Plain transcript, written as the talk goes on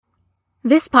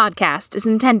This podcast is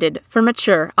intended for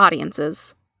mature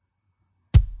audiences.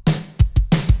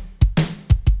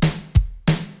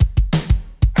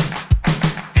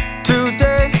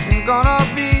 Today is gonna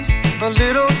be a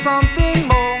little something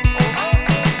more.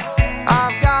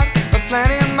 I've got a plan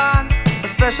in mind, a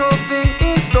special thing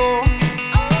in store.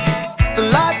 The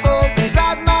light bulb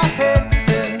inside my head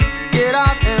says, get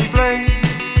out and play,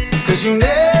 'cause you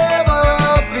never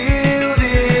feel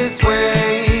this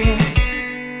way.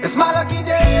 It's my lucky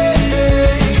day,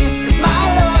 it's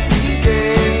my lucky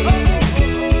day.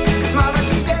 It's my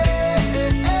lucky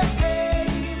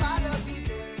day, my lucky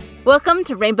day. Welcome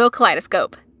to Rainbow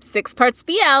Kaleidoscope, 6 parts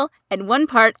BL and 1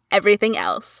 part everything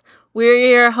else. We're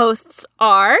your hosts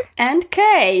R. And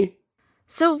Kay.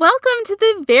 So welcome to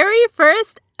the very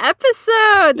first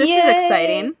episode. This is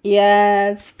exciting.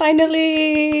 Yes,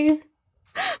 finally.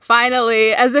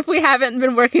 Finally, as if we haven't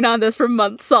been working on this for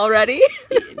months already.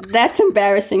 That's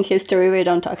embarrassing history we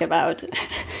don't talk about.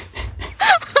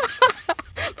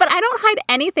 But I don't hide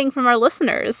anything from our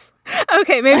listeners.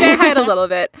 Okay, maybe I hide a little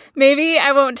bit. Maybe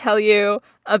I won't tell you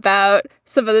about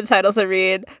some of the titles I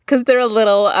read because they're a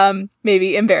little,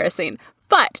 maybe embarrassing.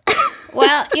 But,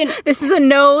 Well, you know. this is a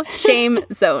no-shame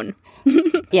zone.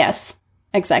 Yes,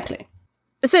 exactly.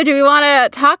 So do we want to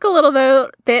talk a little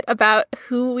bit about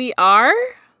who we are?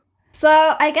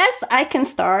 So I guess I can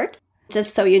start,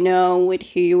 just so you know with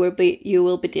who you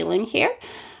will be dealing here.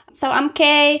 So I'm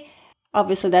Kay.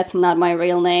 Obviously, that's not my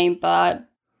real name, but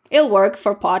it'll work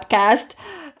for podcast.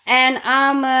 And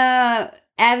I'm a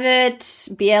avid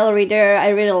BL reader. I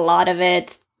read a lot of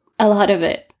it. A lot of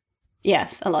it.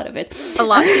 Yes, a lot of it. A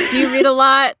lot. Do you read a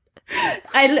lot?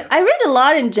 I read a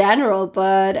lot in general,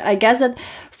 but I guess that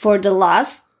for the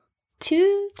last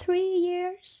 2-3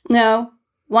 years, no,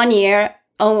 1 year,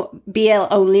 BL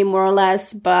only more or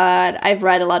less, but I've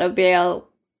read a lot of BL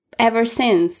ever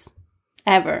since,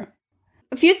 ever.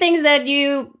 A few things that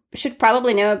you should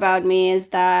probably know about me is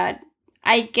that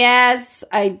I guess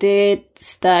I did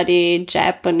study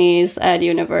Japanese at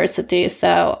university,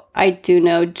 so I do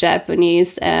know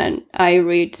Japanese and I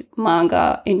read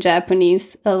manga in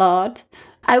Japanese a lot.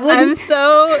 I'm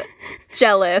so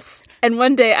jealous, and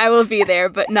one day I will be there,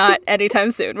 but not anytime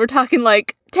soon. We're talking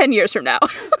like 10 years from now.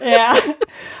 Yeah.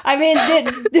 I mean,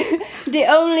 the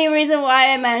only reason why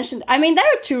I mentioned... I mean, there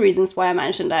are 2 reasons why I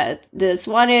mentioned this.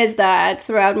 One is that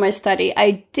throughout my study,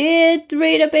 I did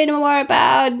read a bit more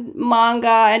about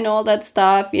manga and all that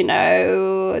stuff, you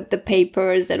know, the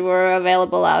papers that were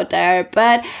available out there.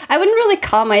 But I wouldn't really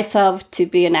call myself to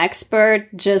be an expert,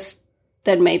 just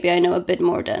that maybe I know a bit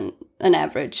more than an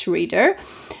average reader.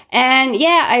 And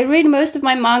yeah, I read most of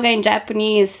my manga in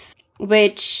Japanese,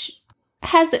 which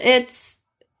has its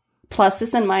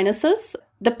pluses and minuses.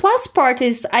 The plus part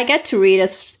is I get to read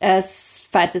as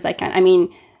fast as I can. I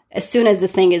mean, as soon as the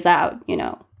thing is out, you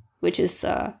know, which is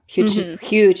a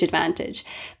huge advantage.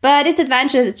 But its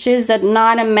advantage is that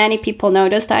not many people know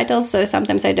those titles, so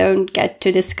sometimes I don't get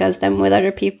to discuss them with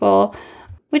other people,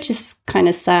 which is kind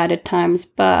of sad at times,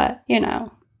 but, you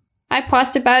know. I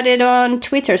post about it on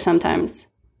Twitter sometimes,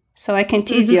 so I can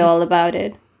tease you all about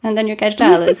it, and then you get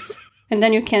jealous. And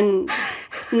then you can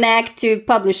nag to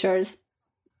publishers.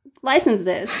 License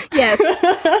this. Yes.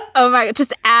 Oh my god.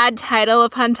 Just add title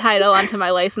upon title onto my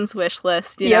license wish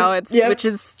list, you know, which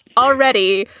is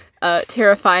already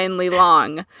terrifyingly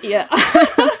long. Yeah.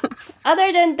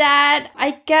 Other than that,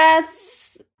 I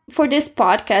guess for this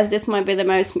podcast, this might be the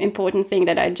most important thing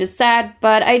that I just said,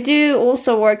 but I do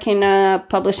also work in a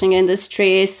publishing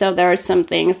industry, so there are some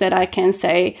things that I can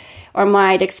say or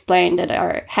might explain that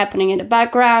are happening in the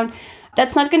background.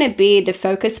 That's not going to be the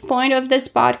focus point of this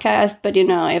podcast, but you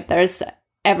know, if there's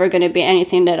ever going to be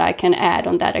anything that I can add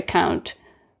on that account,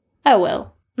 I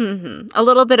will. Mm-hmm. A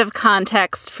little bit of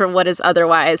context for what is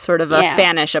otherwise sort of a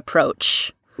fanish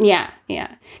approach. Yeah.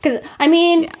 Because, I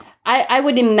mean, I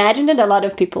would imagine that a lot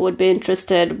of people would be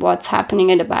interested what's happening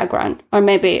in the background. Or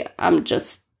maybe I'm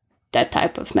just that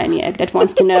type of maniac that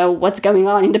wants to know what's going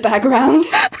on in the background.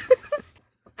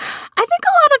 I think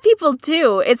a lot of people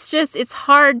do. It's just, it's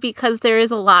hard because there is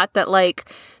a lot that, like,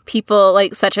 people,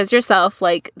 like, such as yourself,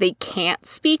 like, they can't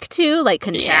speak to, like,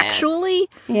 contractually.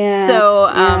 Yes. So,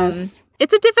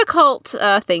 it's a difficult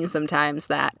thing sometimes,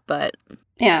 but...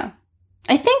 Yeah.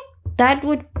 I think that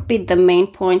would be the main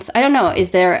points. I don't know,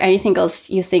 is there anything else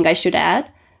you think I should add?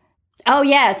 Oh,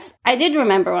 yes. I did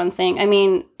remember one thing. I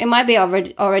mean, it might be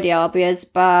already obvious,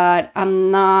 but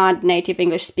I'm not native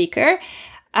English speaker.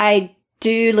 I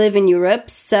do live in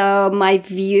Europe, so my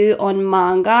view on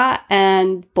manga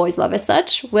and boys love as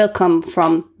such will come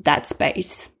from that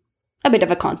space. A bit of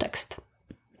a context.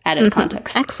 Added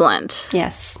context. Excellent.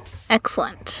 Yes.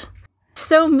 Excellent.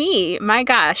 So me, my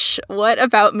gosh, what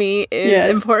about me is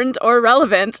important or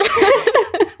relevant?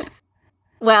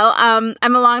 Well, I'm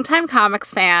a longtime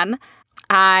comics fan.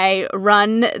 I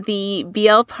run the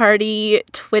BL Party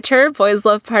Twitter, Boys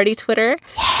Love Party Twitter.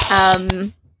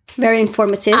 Very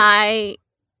informative. I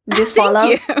do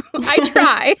follow. Thank you. I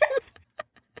try.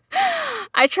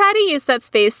 I try to use that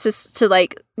space to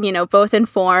like, you know, both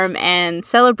inform and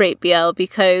celebrate BL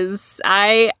because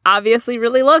I obviously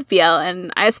really love BL,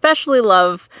 and I especially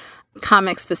love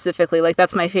comics specifically. Like,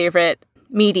 that's my favorite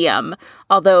medium.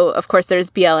 Although, of course, there's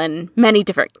BL in many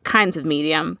different kinds of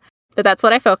medium, but that's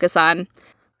what I focus on.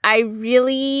 I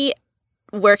really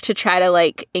work to try to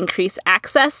like increase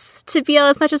access to BL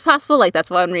as much as possible. Like, that's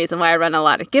one reason why I run a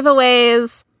lot of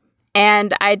giveaways.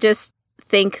 And I just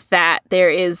think that there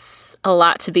is a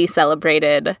lot to be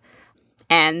celebrated.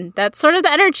 And that's sort of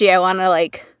the energy I want to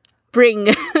like bring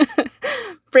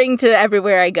to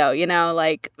everywhere I go, you know,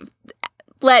 like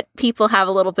let people have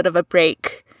a little bit of a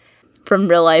break from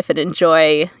real life and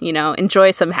enjoy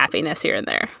some happiness here and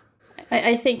there.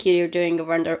 I think you're doing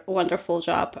a wonderful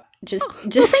job. Just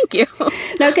thank you.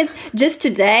 No, because just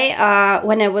today,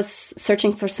 when I was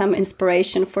searching for some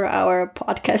inspiration for our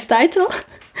podcast title,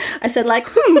 I said like,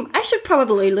 I should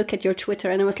probably look at your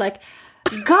Twitter, and I was like,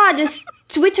 God, this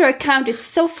Twitter account is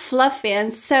so fluffy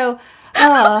and so,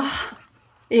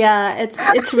 yeah,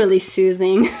 it's really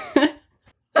soothing.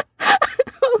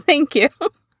 Well, thank you.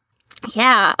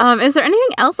 Yeah. Is there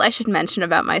anything else I should mention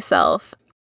about myself?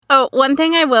 Oh, one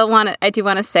thing I do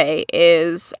want to say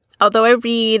is, although I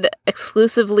read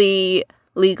exclusively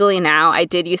legally now, I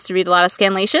did used to read a lot of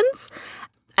scanlations.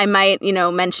 I might,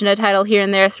 mention a title here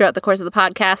and there throughout the course of the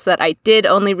podcast that I did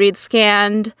only read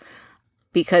scanned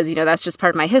because, that's just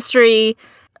part of my history.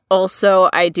 Also,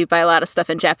 I do buy a lot of stuff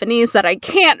in Japanese that I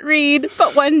can't read,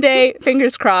 but one day,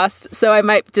 fingers crossed, so I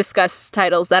might discuss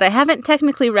titles that I haven't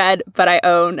technically read, but I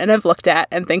own and have looked at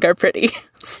and think are pretty.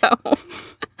 So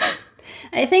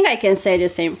I think I can say the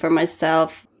same for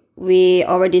myself. We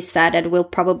already said that we'll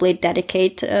probably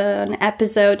dedicate an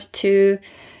episode to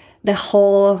the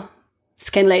whole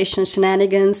scanlation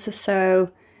shenanigans.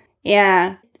 So,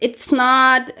 yeah, it's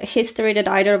not history that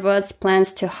either of us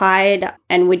plans to hide,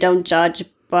 and we don't judge,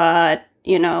 but,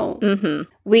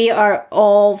 we are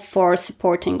all for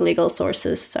supporting legal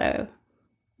sources. So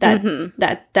that's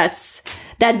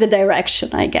the direction,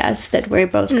 I guess, that we're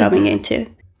both going into.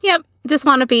 Yep. Just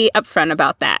want to be upfront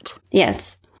about that.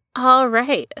 Yes. All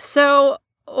right. So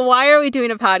why are we doing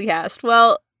a podcast?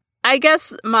 Well, I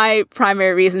guess my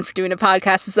primary reason for doing a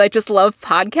podcast is I just love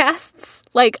podcasts.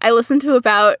 Like, I listen to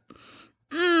about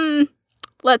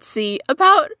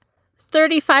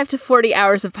 35 to 40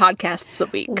 hours of podcasts a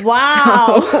week.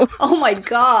 Wow. So, oh my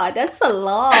God. That's a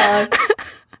lot.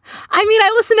 I mean,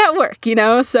 I listen at work,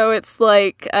 so it's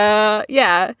like,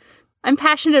 I'm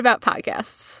passionate about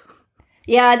podcasts.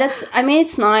 Yeah,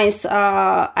 it's nice.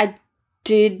 I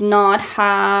did not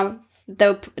have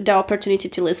the opportunity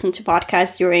to listen to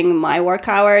podcasts during my work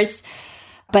hours,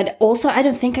 but also I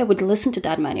don't think I would listen to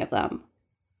that many of them.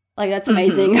 Like, that's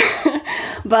amazing.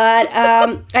 But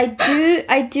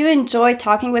I do enjoy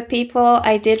talking with people.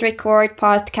 I did record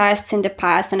podcasts in the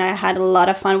past, and I had a lot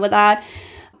of fun with that.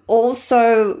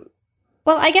 Also,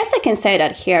 well, I guess I can say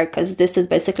that here because this is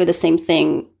basically the same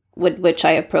thing with which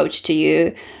I approached to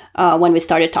you when we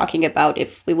started talking about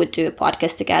if we would do a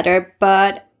podcast together.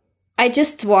 But I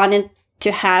just wanted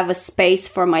to have a space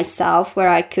for myself where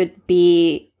I could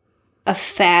be a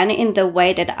fan in the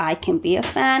way that I can be a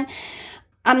fan.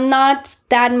 I'm not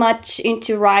that much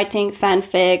into writing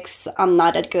fanfics. I'm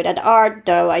not that good at art,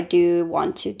 though I do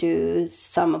want to do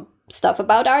some stuff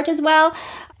about art as well.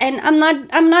 And I'm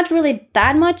not really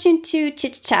that much into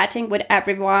chit-chatting with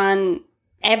everyone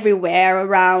everywhere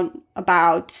around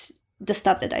about the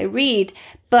stuff that I read,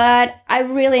 but I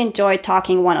really enjoy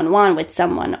talking one-on-one with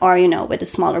someone or, with a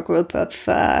smaller group of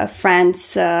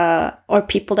friends or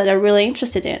people that are really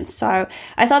interested in. So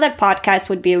I thought that podcast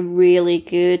would be a really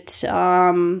good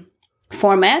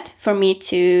format for me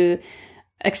to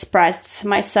express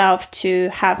myself, to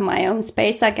have my own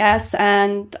space, I guess.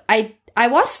 And I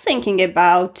was thinking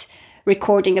about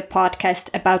recording a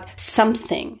podcast about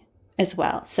something as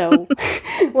well. So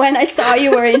when I saw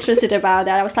you were interested about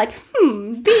that, I was like,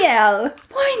 BL,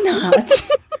 why not?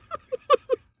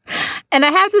 And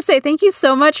I have to say, thank you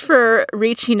so much for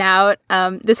reaching out.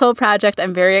 This whole project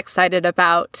I'm very excited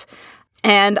about.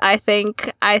 And I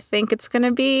think it's going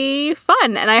to be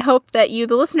fun. And I hope that you,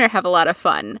 the listener, have a lot of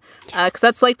fun. Because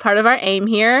that's like part of our aim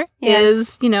here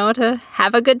is, to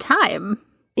have a good time.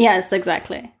 Yes,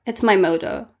 exactly. It's my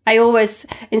motto. I always,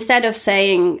 instead of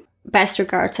saying best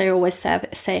regards, I always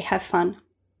say have fun.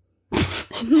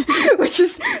 Which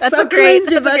is That's so a great- cringy,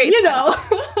 that's a but great you know.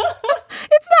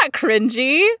 It's not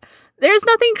cringy. There's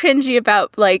nothing cringy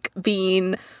about like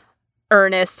being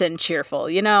earnest and cheerful,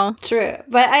 you know? True.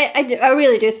 But I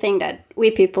really do think that we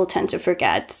people tend to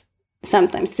forget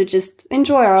sometimes to just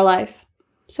enjoy our life.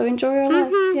 So enjoy your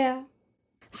life. Yeah.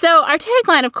 So our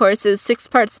tagline, of course, is 6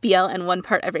 parts BL and 1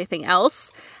 part everything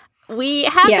else. We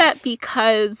have Yes. that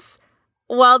because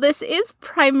while this is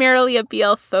primarily a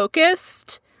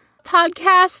BL-focused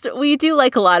podcast, we do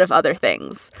like a lot of other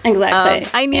things. Exactly.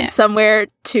 I need Yeah. somewhere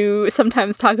to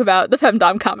sometimes talk about the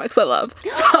femdom comics I love.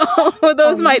 So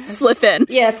those might slip in.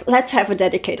 Yes, let's have a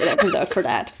dedicated episode for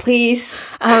that, please.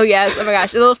 Oh, yes. Oh, my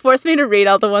gosh. It'll force me to read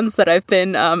all the ones that I've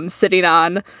been sitting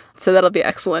on. So that'll be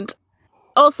excellent.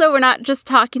 Also, we're not just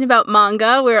talking about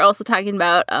manga. We're also talking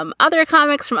about other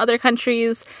comics from other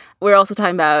countries. We're also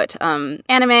talking about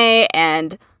anime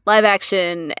and live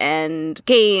action and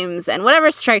games and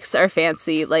whatever strikes our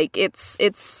fancy. Like, it's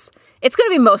going to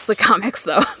be mostly comics,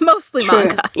 though. Mostly True.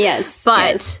 manga. Yes.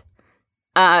 But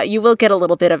yes. You will get a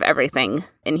little bit of everything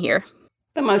in here.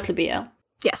 But mostly BL.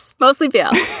 Yes, mostly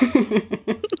BL.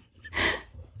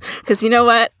 Because you know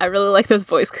what? I really like those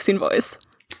voice kissing boys.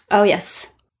 Oh,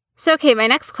 yes. So, okay, my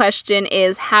next question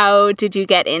is, how did you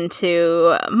get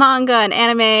into manga and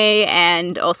anime,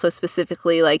 and also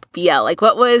specifically, like, BL? Like,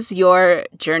 what was your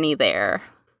journey there?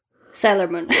 Sailor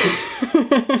Moon.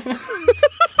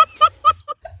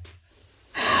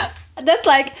 That's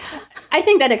like, I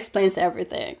think that explains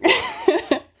everything.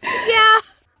 Yeah.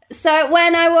 So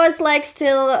when I was like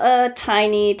still a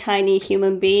tiny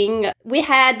human being, we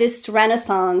had this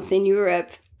renaissance in Europe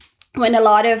when a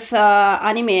lot of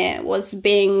anime was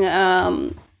being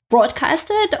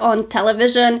broadcasted on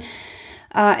television,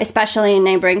 especially in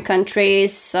neighboring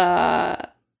countries,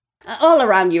 all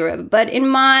around Europe. But in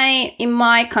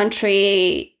my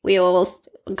country, we always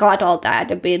got all that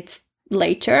a bit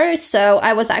later. So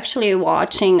I was actually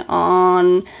watching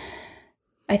on,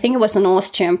 I think it was an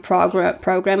Austrian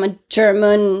program, a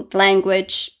German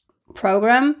language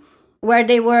program, where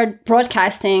they were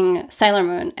broadcasting Sailor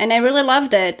Moon. And I really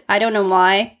loved it. I don't know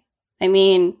why. I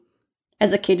mean,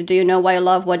 as a kid, do you know why you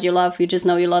love what you love? You just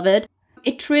know you love it.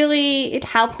 It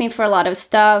helped me for a lot of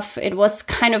stuff. It was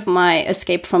kind of my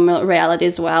escape from reality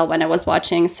as well when I was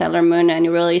watching Sailor Moon, and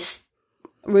it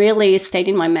really stayed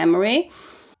in my memory.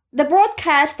 The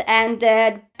broadcast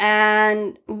ended,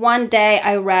 and one day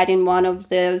I read in one of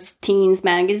those teens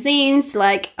magazines,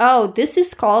 like, oh, this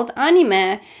is called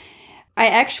anime. I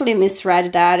actually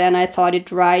misread that, and I thought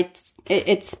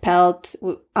it's spelled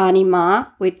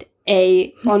anima with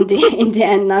A on in the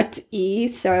end, not E.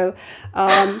 So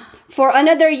for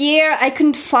another year, I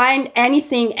couldn't find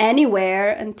anything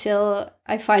anywhere until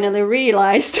I finally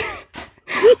realized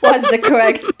what's the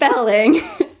correct spelling.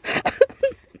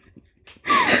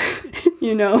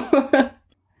 You know,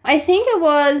 I think it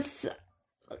was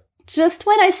just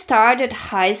when I started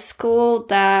high school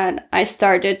that I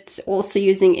started also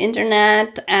using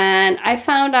internet, and I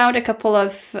found out a couple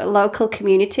of local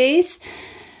communities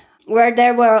where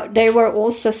they were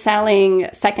also selling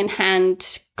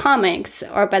secondhand comics,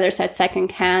 or better said,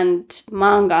 secondhand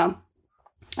manga.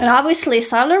 And obviously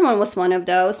Sailor Moon was one of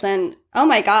those, and oh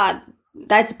my god,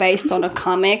 that's based on a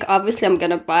comic. Obviously, I'm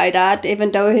gonna buy that,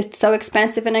 even though it's so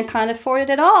expensive and I can't afford it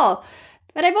at all.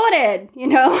 But I bought it, you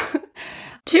know.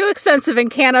 Too expensive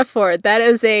and can't afford. That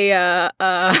is a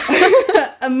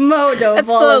a motto. That's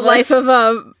the life of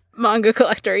a manga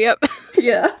collector. Yep.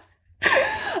 Yeah.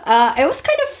 It was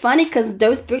kind of funny because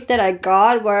those books that I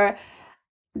got were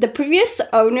the previous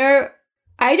owner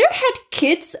either had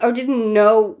kids or didn't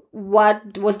know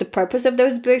what was the purpose of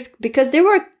those books, because they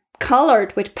were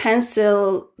colored with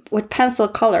pencil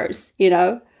colors, you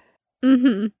know.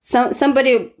 Mm-hmm.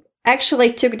 Somebody actually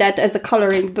took that as a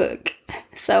coloring book,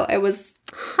 so I was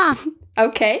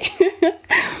okay.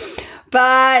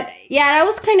 But yeah, that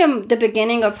was kind of the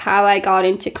beginning of how I got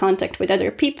into contact with other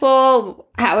people,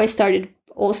 how I started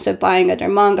also buying other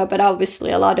manga, but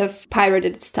obviously a lot of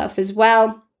pirated stuff as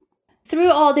well. Through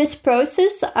all this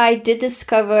process, I did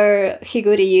discover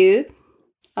Higuri Yu.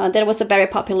 That was a very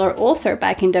popular author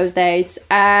back in those days,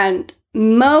 and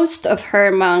most of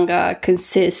her manga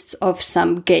consists of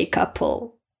some gay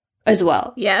couple as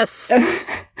well. Yes,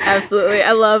 absolutely.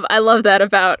 I love that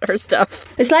about her stuff.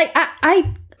 It's like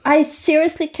I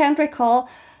seriously can't recall.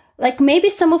 Like, maybe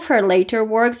some of her later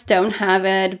works don't have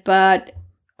it, but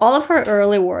all of her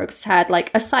early works had like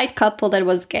a side couple that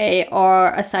was gay,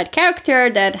 or a side character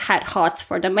that had hots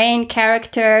for the main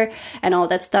character and all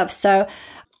that stuff. So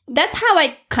that's how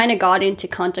I kind of got into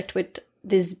contact with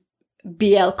this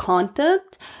BL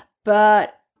content.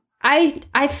 But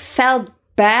I felt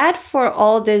bad for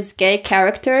all these gay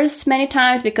characters many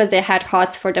times because they had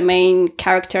hots for the main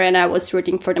character and I was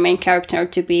rooting for the main character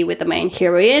to be with the main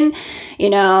heroine, you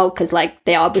know, because like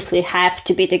they obviously have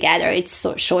to be together. It's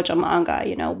shoujo manga,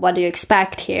 you know, what do you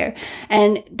expect here?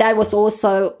 And that was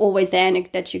also always the ending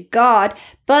that you got.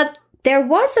 But there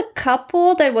was a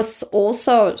couple that was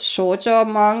also shoujo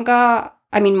manga,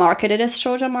 marketed as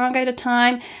shoujo manga at the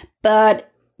time,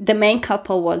 but the main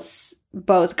couple was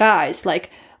both guys. Like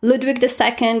Ludwig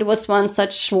II was one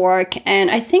such work,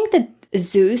 and I think that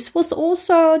Zeus was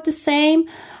also the same.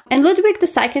 And Ludwig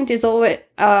II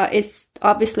is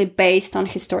obviously based on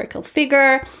historical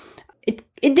figure. It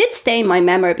did stay in my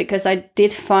memory because I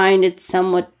did find it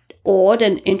somewhat odd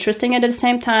and interesting at the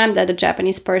same time that a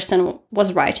Japanese person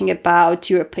was writing about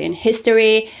European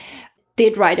history,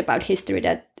 did write about history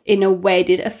that in a way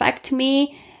did affect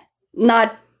me.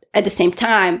 Not at the same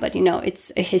time, but, you know,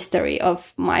 it's a history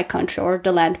of my country or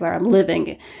the land where I'm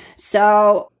living.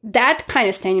 So that kind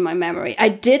of stayed in my memory. I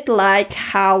did like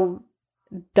how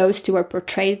those two were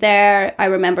portrayed there. I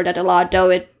remember that a lot, though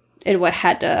it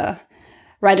had a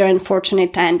rather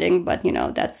unfortunate ending, but, you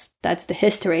know, that's the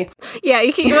history. Yeah,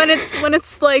 when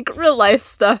it's like real life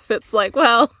stuff, it's like,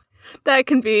 well, that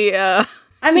can be...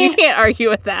 you can't argue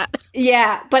with that.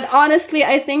 Yeah, but honestly,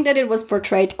 I think that it was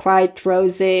portrayed quite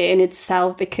rosy in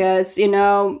itself because, you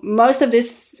know, most of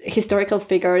these historical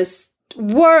figures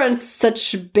weren't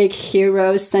such big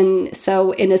heroes and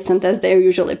so innocent as they're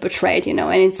usually portrayed, you know,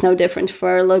 and it's no different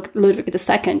for Ludwig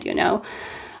II, you know.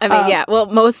 Yeah, well,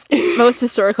 most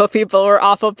historical people were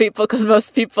awful people because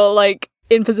most people, like,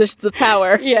 in positions of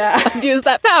power abuse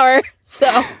that power,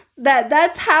 so...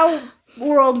 That's how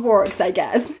world works, I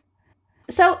guess.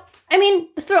 So,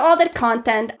 through all that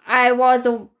content, I was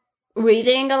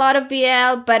reading a lot of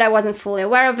BL, but I wasn't fully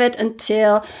aware of it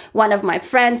until one of my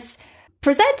friends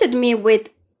presented me with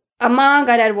a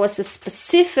manga that was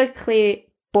specifically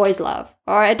boys' love.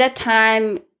 Or at that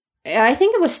time, I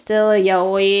think it was still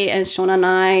yaoi and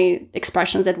shonanai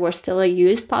expressions that were still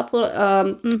used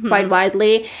quite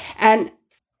widely. And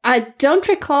I don't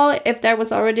recall if there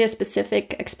was already a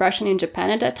specific expression in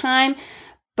Japan at that time,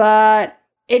 but...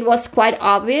 it was quite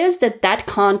obvious that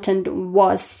content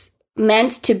was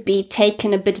meant to be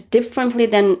taken a bit differently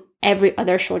than every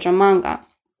other shoujo manga.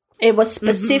 It was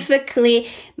specifically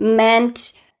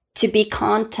meant to be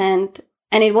content,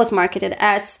 and it was marketed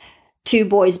as two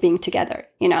boys being together.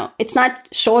 You know, it's not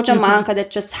shoujo manga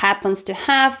that just happens to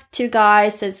have two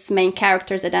guys as main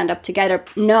characters that end up together.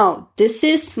 No, this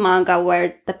is manga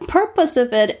where the purpose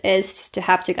of it is to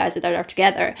have two guys that are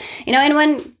together. You know, and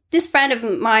when this friend of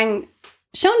mine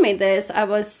shown me this, I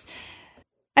guess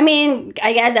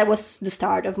that was the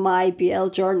start of my BL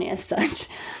journey as such.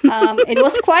 It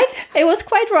was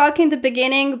quite rocky in the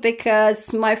beginning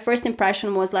because my first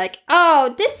impression was like,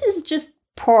 oh, this is just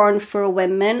porn for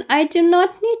women. I do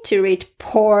not need to read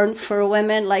porn for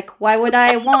women. Like, why would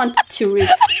I want to read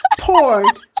porn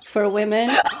for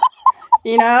women?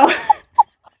 You know?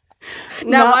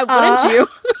 Now, why wouldn't you?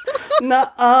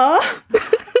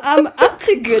 I'm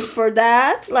too good for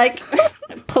that. Like,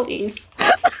 please.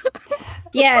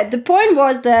 Yeah, the point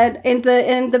was that in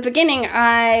the beginning,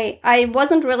 I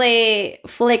wasn't really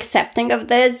fully accepting of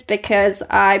this because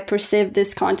I perceived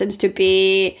this content to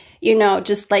be, you know,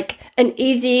 just like an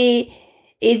easy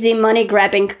money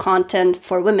grabbing content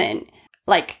for women.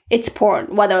 Like, it's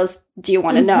porn. What else do you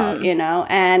want to know, you know?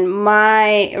 And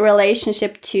my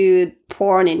relationship to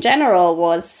porn in general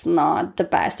was not the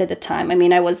best at the time.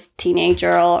 I was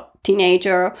teenager.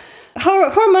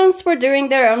 Hormones were doing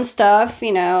their own stuff,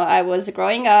 you know. I was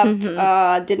growing up,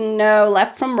 didn't know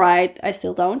left from right. I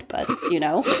still don't, but, you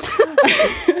know.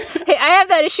 Hey, I have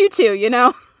that issue too, you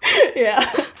know? Yeah.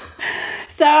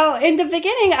 So in the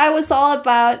beginning, I was all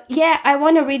about, I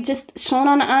want to read just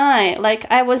shonen ai. Like,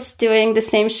 I was doing the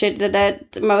same shit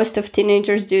that most of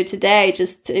teenagers do today,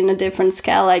 just in a different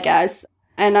scale, I guess.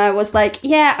 And I was like,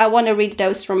 I want to read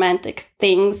those romantic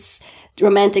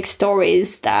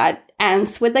stories that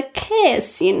ends with a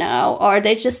kiss, you know, or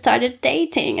they just started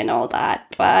dating and all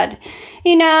that. But,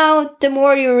 you know, the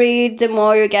more you read, the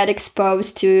more you get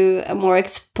exposed to a more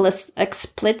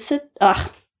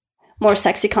more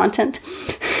sexy content.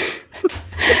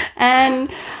 And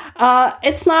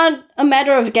it's not a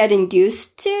matter of getting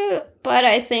used to, but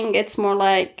I think it's more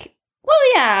like,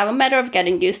 a matter of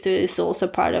getting used to is also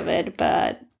part of it,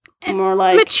 but more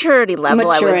like maturity level,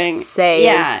 maturing. I would say.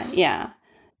 Yeah.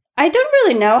 I don't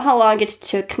really know how long it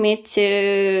took me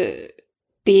to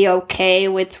be okay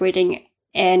with reading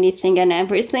anything and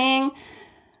everything,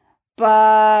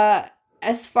 but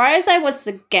as far as I was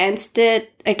against the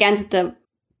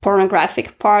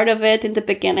pornographic part of it in the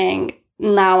beginning,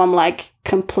 now I'm like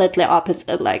completely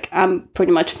opposite. Like I'm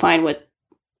pretty much fine with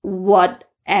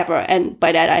whatever. And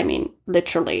by that, I mean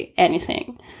literally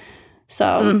anything.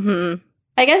 So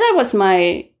I guess that was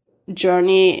my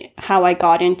journey, how I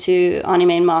got into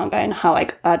anime and manga and how I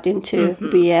got into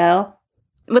BL.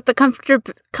 With the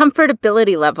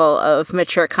comfortability level of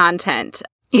mature content,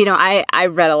 you know, I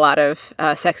read a lot of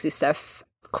sexy stuff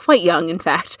quite young, in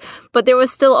fact, but there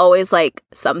was still always like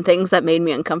some things that made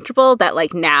me uncomfortable that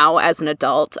like now as an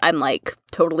adult I'm like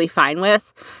totally fine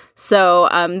with. So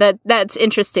that's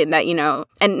interesting that, you know,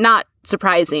 and not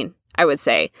surprising, I would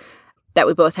say, that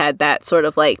we both had that sort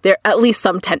of like there at least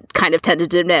some kind of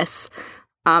tentativeness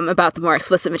about the more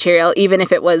explicit material, even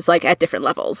if it was like at different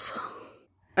levels.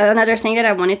 Another thing that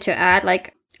I wanted to add,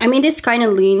 like, I mean, this kind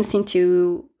of leans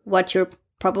into what you're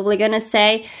probably gonna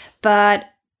say, but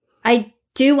I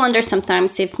do wonder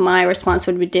sometimes if my response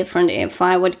would be different if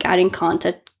I would get in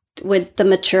contact with the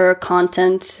mature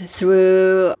content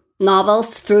through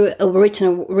novels, through a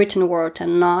written word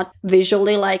and not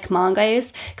visually like manga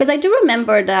is. Because I do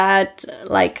remember that,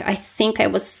 like, I think I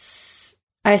was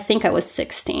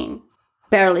 16,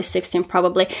 barely 16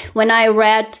 probably, when I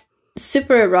read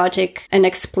super erotic and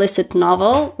explicit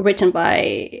novel written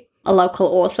by a local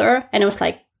author, and it was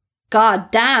like,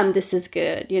 God damn, this is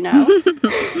good, you know?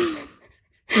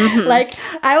 Like,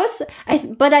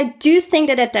 but I do think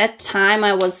that at that time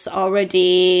I was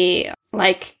already,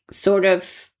 like, sort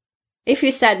of, if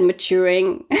you said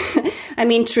maturing, I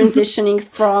mean, transitioning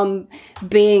from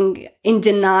being in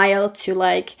denial to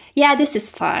like, yeah, this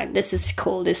is fine, this is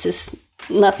cool, this is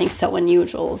nothing so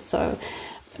unusual. So,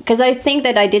 because I think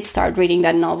that I did start reading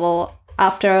that novel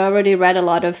after I already read a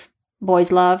lot of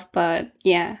boys' love, but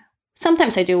yeah,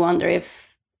 sometimes I do wonder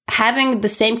if having the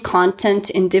same content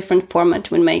in different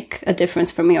format would make a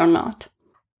difference for me or not.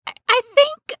 I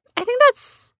think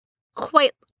that's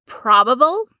quite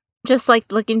probable. Just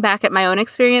like looking back at my own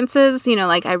experiences, you know,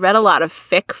 like I read a lot of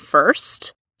fic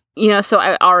first, you know, so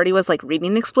I already was like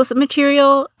reading explicit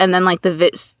material, and then like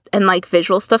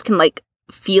visual stuff can like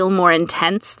feel more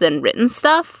intense than written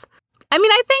stuff. I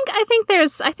mean, I think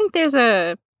there's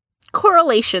a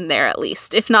correlation there, at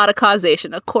least, if not a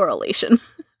causation, a correlation.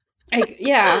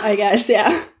 I guess,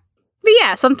 yeah. But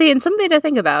yeah, something to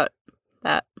think about.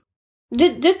 That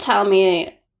did tell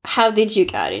me, how did you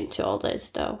get into all this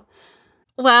though?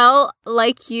 Well,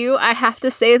 like you, I have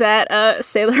to say that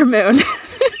Sailor Moon.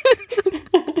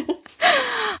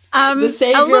 The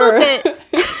savior. A little bit.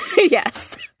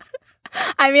 Yes.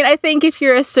 I mean, I think if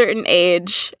you're a certain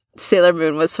age, Sailor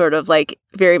Moon was sort of like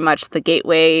very much the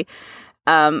gateway,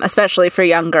 especially for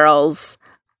young girls,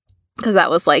 because that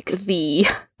was like the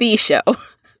show.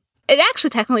 It actually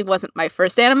technically wasn't my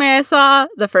first anime I saw.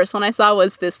 The first one I saw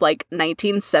was this like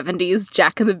 1970s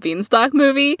Jack and the Beanstalk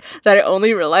movie that I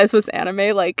only realized was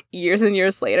anime like years and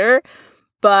years later.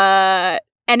 But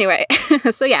anyway,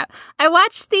 so yeah, I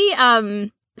watched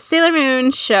the Sailor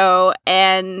Moon show,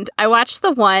 and I watched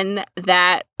the one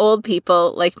that old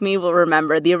people like me will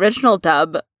remember, the original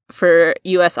dub for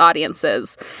US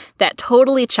audiences that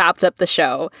totally chopped up the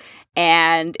show,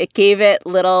 and it gave it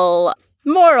little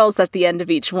morals at the end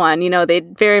of each one. You know, they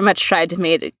very much tried to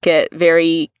make it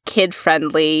very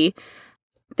kid-friendly.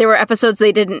 There were episodes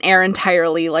they didn't air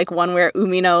entirely, like one where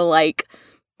Umino, like,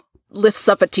 lifts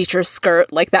up a teacher's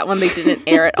skirt. Like, that one they didn't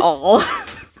air at all.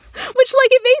 Which,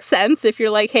 like, it makes sense if you're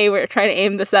like, hey, we're trying to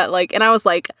aim this at, like, and I was,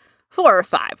 like, 4 or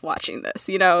 5 watching this,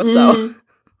 you know? So,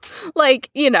 like,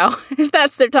 you know, if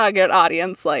that's their target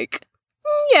audience, like,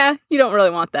 yeah, you don't really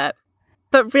want that.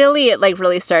 But really, it, like,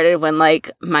 really started when,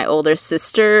 like, my older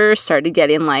sister started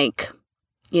getting, like,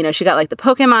 you know, she got, like, the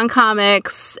Pokemon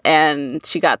comics, and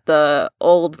she got the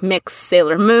old mix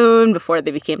Sailor Moon before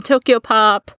they became Tokyo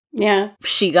Pop. Yeah.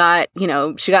 She got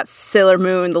Sailor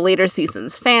Moon, the later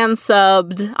seasons fan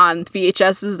subbed on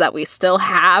VHSs that we still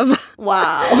have.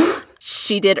 Wow.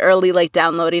 She did early, like,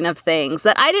 downloading of things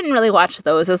that I didn't really watch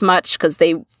those as much because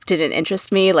they didn't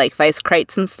interest me, like Vice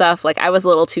Krites and stuff. Like, I was a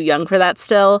little too young for that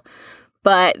still.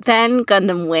 But then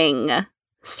Gundam Wing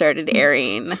started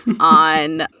airing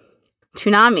on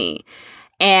Toonami.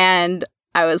 And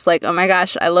I was like, oh my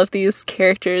gosh, I love these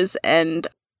characters. And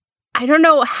I don't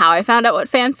know how I found out what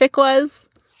fanfic was,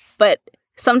 but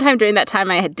sometime during that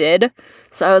time I did.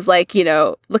 So I was like, you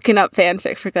know, looking up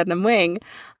fanfic for Gundam Wing.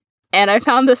 And I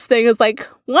found this thing. It was like,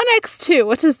 1x2,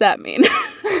 what does that mean?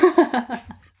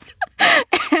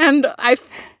 And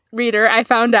I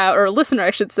found out, or listener,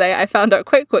 I should say, I found out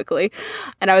quite quickly,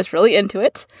 and I was really into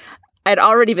it. I'd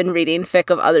already been reading fic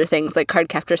of other things like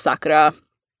Cardcaptor Sakura,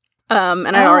 and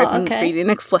I'd already been reading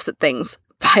explicit things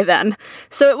by then.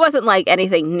 So it wasn't like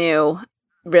anything new.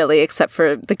 really, except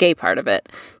for the gay part of it.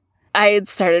 I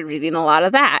started reading a lot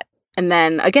of that. And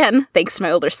then, again, thanks to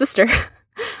my older sister,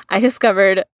 I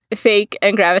discovered Fake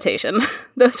and Gravitation.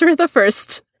 Those were the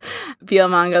first BL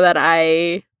manga that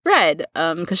I read,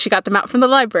 because she got them out from the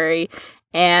library.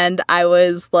 And I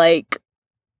was like,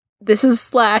 this is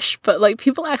Slash, but like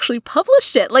people actually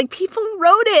published it. Like people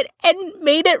wrote it and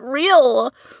made it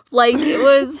real. Like it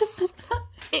was,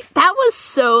 that was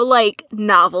so like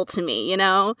novel to me, you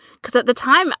know? Because at the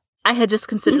time I had just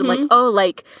considered like, oh,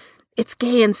 like it's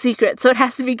gay in secret, so it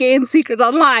has to be gay in secret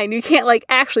online. You can't like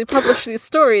actually publish these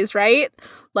stories, right?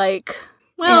 Like,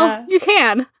 well, you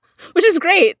can, which is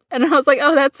great. And I was like,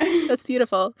 oh, that's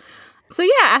beautiful. So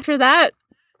yeah, after that,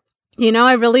 you know,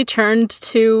 I really turned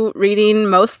to reading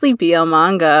mostly BL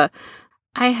manga.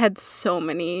 I had so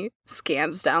many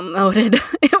scans downloaded.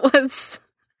 It was,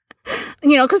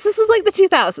 you know, because this was like the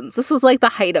 2000s. This was like the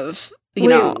height of, you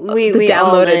know, the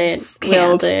downloaded scans. We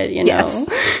all did, you know.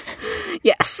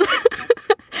 Yes.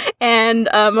 And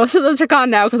most of those are gone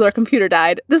now because our computer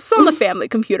died. This is on the family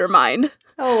computer, mind.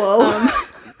 Oh, whoa.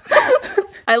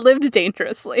 I lived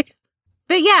dangerously.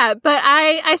 But yeah, but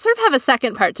I sort of have a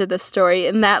second part to this story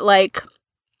in that, like,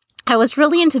 I was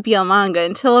really into BL manga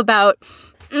until about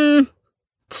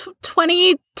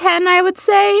 2010, I would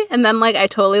say. And then, like, I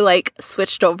totally, like,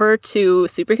 switched over to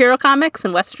superhero comics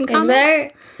and Western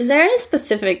comics. Is there any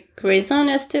specific reason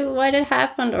as to why that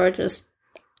happened, or just,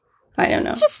 I don't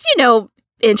know? Just, you know,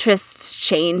 interests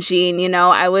changing, you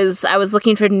know. I was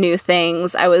looking for new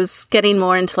things. I was getting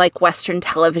more into like Western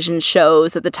television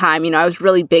shows at the time. You know, I was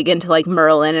really big into like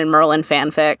Merlin and Merlin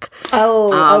fanfic.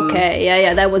 Oh, okay.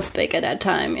 Yeah, that was big at that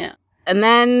time, yeah. And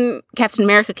then Captain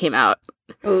America came out.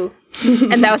 Ooh.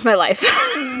 And that was my life.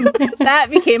 That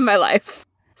became my life.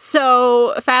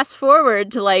 So fast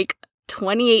forward to like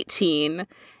 2018,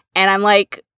 and I'm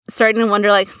like starting to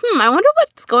wonder like, I wonder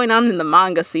what's going on in the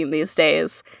manga scene these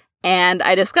days. And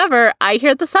I discover I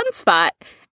Hear the Sunspot.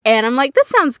 And I'm like, this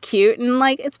sounds cute. And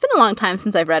like, it's been a long time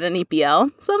since I've read any BL.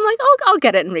 So I'm like, I'll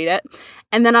get it and read it.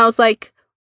 And then I was like,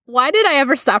 why did I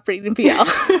ever stop reading BL?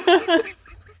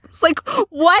 It's like,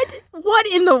 what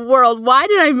in the world? Why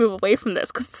did I move away from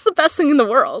this? Because it's the best thing in the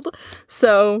world.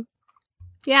 So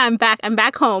yeah, I'm back. I'm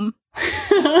back home.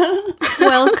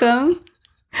 Welcome.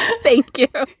 Thank you.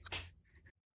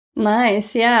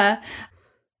 Nice. Yeah.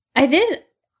 I did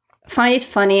find it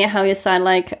funny how you said,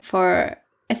 like, for,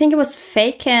 I think it was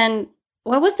Fake and,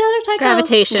 what was the other title?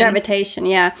 Gravitation,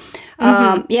 yeah.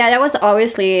 Yeah, that was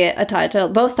obviously a title,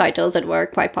 both titles that were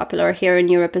quite popular here in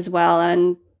Europe as well,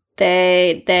 and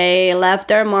they left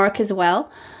their mark as well.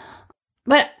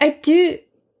 But you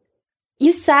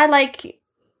said, like,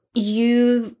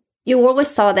 you always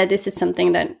saw that this is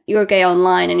something that you're gay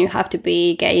online and you have to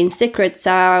be gay in secret,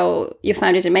 so you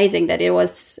found it amazing that it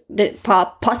was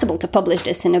possible to publish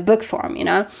this in a book form, you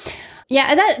know? Yeah,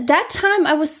 at that time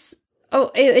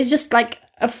it's just like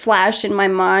a flash in my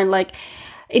mind. Like,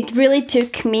 it really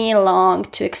took me long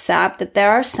to accept that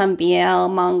there are some BL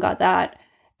manga that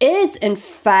is in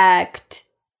fact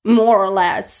more or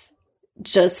less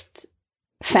just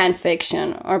fan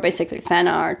fiction or basically fan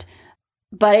art.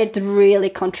 But it really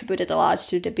contributed a lot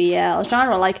to the BL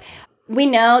genre. Like, we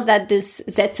know that this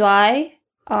Zetsuai,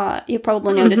 you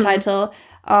probably know the title.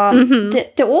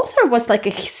 The author was like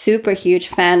a super huge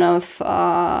fan of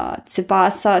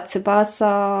Tsubasa.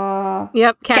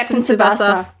 Yep, Captain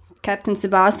Tsubasa. Captain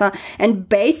Tsubasa. And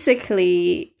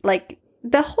basically, like,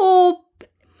 the whole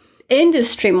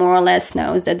industry more or less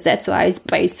knows that Zetsuai is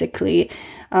basically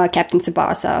Captain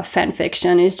Tsubasa fan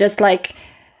fiction. It's just like,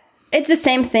 it's the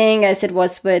same thing as it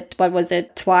was with, what was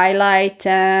it, Twilight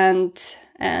and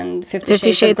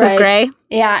 50 Shades of Grey.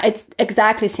 Yeah, it's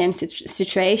exactly the same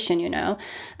situation, you know.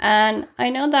 And I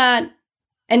know that,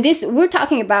 and this, we're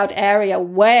talking about area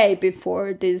way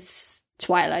before this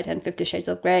Twilight and 50 Shades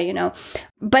of Grey, you know.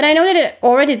 But I know that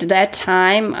already at that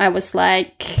time, I was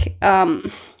like, I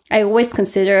always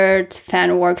considered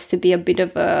fan works to be a bit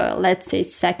of a, let's say,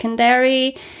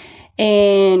 secondary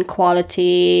in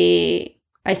quality,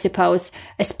 I suppose,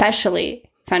 especially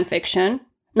fan fiction.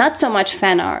 Not so much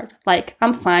fan art. Like,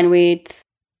 I'm fine with,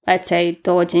 let's say,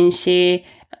 doujinshi,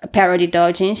 parody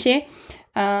doujinshi.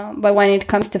 But when it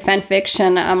comes to fan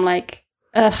fiction, I'm like,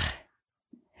 ugh.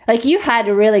 Like, you had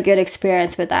a really good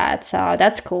experience with that, so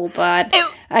that's cool. But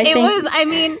I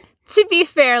mean, to be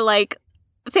fair, like,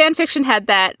 fan fiction had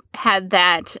that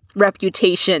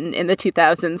reputation in the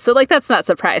 2000s. So, like, that's not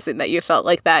surprising that you felt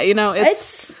like that, you know?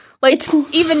 It's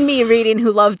even me reading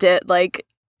who loved it, like,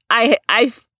 I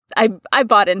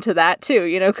bought into that too,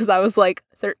 you know, because I was like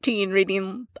 13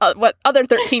 reading what other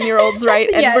 13-year-olds write,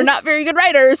 and Yes. we're not very good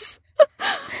writers.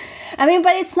 I mean,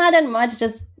 but it's not that much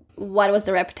just what was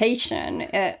the reputation.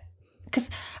 Because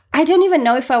I don't even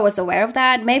know if I was aware of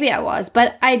that. Maybe I was.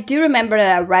 But I do remember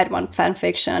that I read one fan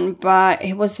fiction, but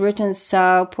it was written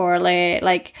so poorly.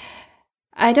 Like,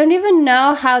 I don't even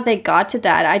know how they got to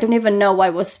that. I don't even know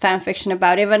what was fan fiction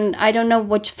about. Even I don't know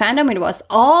which fandom it was.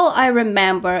 All I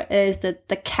remember is that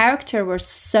the character was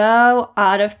so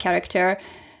out of character.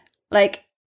 Like,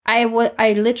 I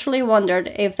literally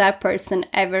wondered if that person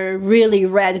ever really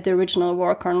read the original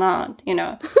work or not, you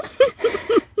know.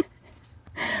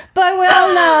 But we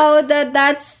all know that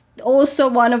that's also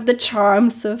one of the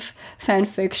charms of fan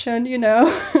fiction, you know.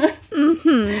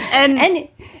 And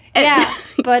yeah,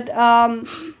 but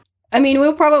I mean,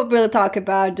 we'll probably talk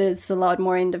about this a lot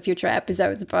more in the future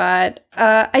episodes. But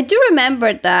I do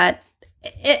remember that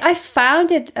I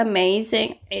found it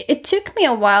amazing. It took me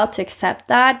a while to accept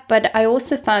that, but I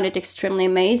also found it extremely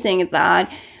amazing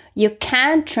that you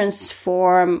can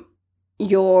transform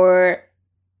your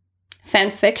fan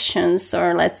fictions,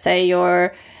 or let's say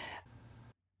your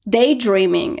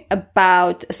daydreaming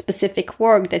about a specific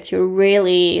work that you're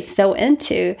really so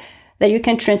into, that you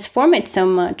can transform it so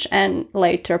much and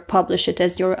later publish it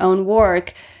as your own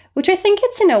work, which I think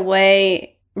it's in a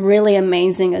way really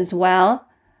amazing as well.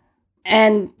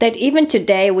 And that even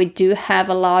today we do have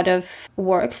a lot of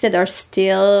works that are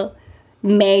still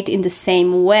made in the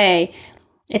same way.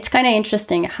 It's kind of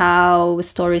interesting how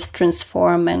stories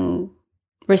transform and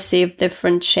receive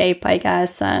different shape, I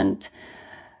guess. And,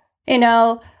 you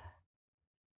know,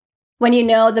 when you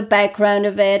know the background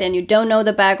of it and you don't know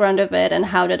the background of it and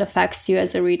how that affects you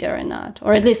as a reader or not.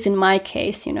 Or at least in my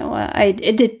case, you know,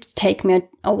 it did take me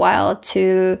a while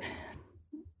to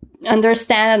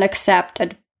understand and accept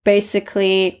that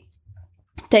basically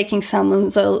taking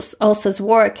someone else's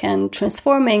work and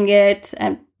transforming it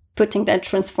and putting that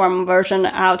transformed version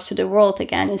out to the world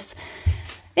again is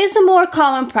a more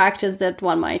common practice than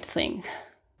one might think.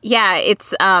 Yeah,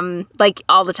 it's like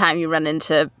all the time you run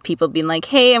into people being like,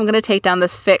 hey, I'm going to take down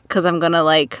this fic because I'm going to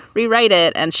like rewrite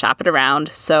it and shop it around.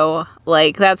 So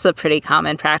like that's a pretty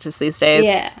common practice these days.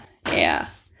 Yeah.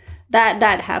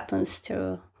 That happens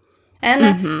too.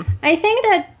 And I think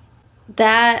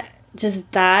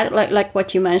that like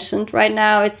what you mentioned right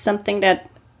now, it's something that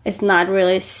is not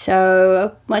really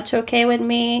so much okay with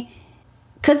me,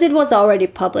 because it was already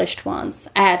published once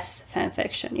as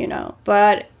fanfiction, you know.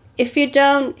 But if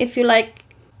you like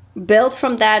build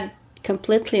from that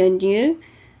completely anew,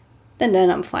 then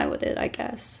I'm fine with it, I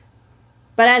guess.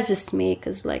 But that's just me,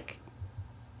 because like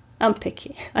I'm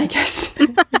picky, I guess.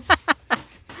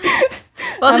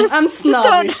 Well, I'm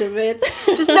snobbish a bit.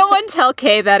 Just no one tell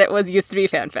Kay that it was used to be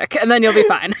fanfic, and then you'll be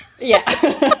fine. Yeah.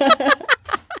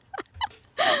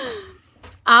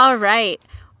 All right.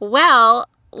 Well,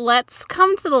 let's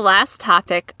come to the last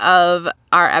topic of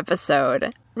our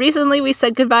episode. Recently, we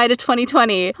said goodbye to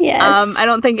 2020. Yes. I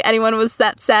don't think anyone was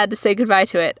that sad to say goodbye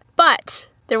to it. But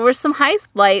there were some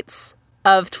highlights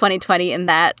of 2020 in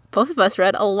that both of us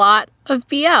read a lot of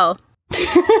BL.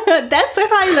 That's a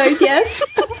highlight, yes.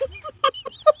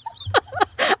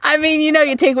 I mean, you know,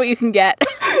 you take what you can get.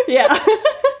 Yeah.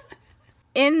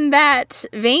 In that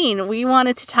vein, we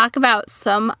wanted to talk about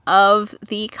some of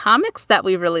the comics that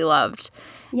we really loved.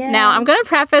 Yeah. Now, I'm going to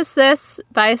preface this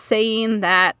by saying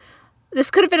that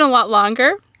this could have been a lot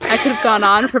longer. I could have gone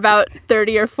on for about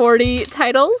 30 or 40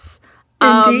 titles.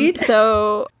 Indeed.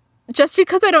 So just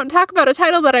because I don't talk about a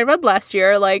title that I read last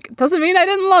year, like, doesn't mean I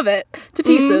didn't love it to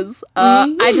pieces.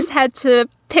 I just had to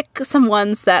pick some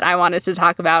ones that I wanted to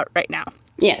talk about right now.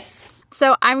 Yes.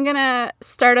 So I'm going to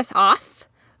start us off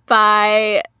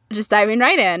by just diving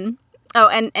right in. Oh,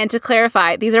 and to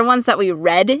clarify, these are ones that we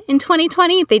read in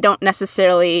 2020. They don't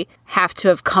necessarily have to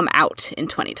have come out in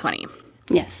 2020.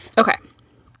 Yes. Okay.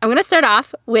 I'm going to start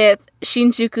off with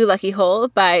Shinjuku Lucky Hole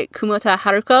by Kumota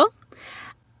Haruko.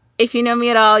 If you know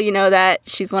me at all, you know that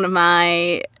she's one of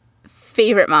my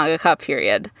favorite mangaka,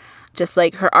 period. Just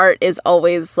like her art is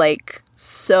always like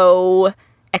so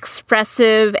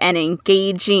expressive and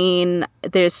engaging.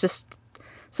 There's just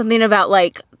something about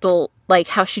like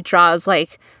how she draws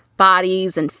like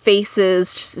bodies and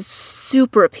faces just is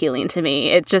super appealing to me.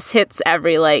 It just hits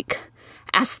every like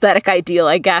aesthetic ideal,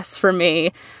 I guess, for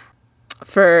me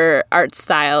for art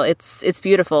style. It's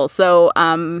beautiful. So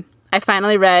I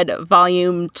finally read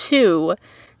volume 2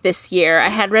 this year. I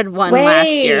had read 1 last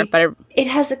year, but it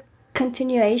has a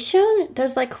continuation?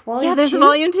 There's like volume 2? Yeah, there's a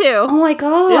volume 2. Oh my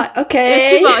god. Okay.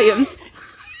 There's 2 volumes.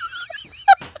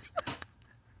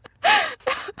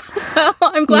 Well,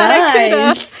 I'm glad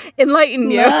I could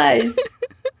enlighten you. Nice.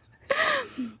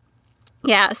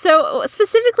 Yeah, so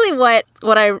specifically what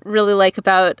I really like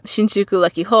about Shinjuku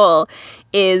Lucky Hole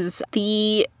is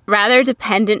the rather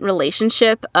dependent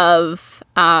relationship of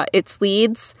its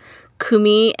leads,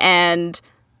 Kumi and...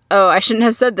 Oh, I shouldn't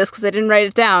have said this because I didn't write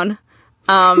it down.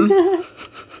 Well,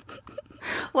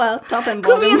 top and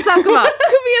bottom. Kumi and Sakuma.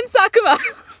 Kumi and Sakuma.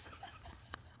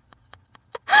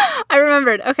 I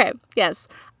remembered. Okay, yes.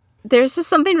 There's just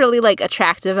something really, like,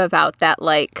 attractive about that,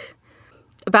 like...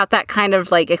 about that kind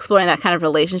of, like, exploring that kind of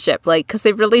relationship, like, because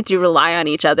they really do rely on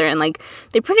each other, and, like,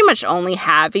 they pretty much only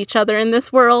have each other in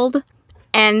this world,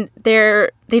 and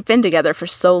they've been together for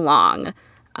so long.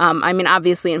 I mean,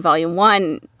 obviously in Volume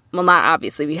 1, well, not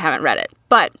obviously, we haven't read it,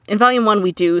 but in Volume 1,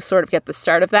 we do sort of get the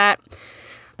start of that,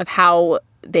 of how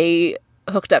they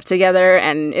hooked up together,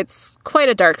 and it's quite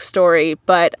a dark story,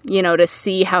 but, you know, to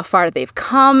see how far they've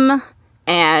come,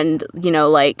 and, you know,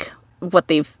 like, what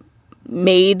they've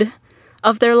made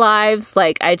of their lives,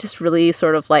 like, I just really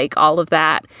sort of like all of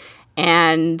that.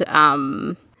 And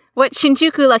what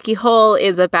Shinjuku Lucky Hole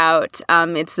is about,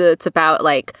 it's about,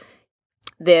 like,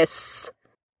 this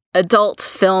adult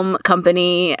film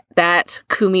company that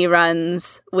Kumi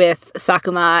runs with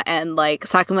Sakuma, and, like,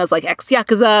 Sakuma's, like,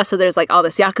 ex-Yakuza, so there's, like, all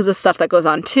this Yakuza stuff that goes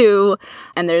on too,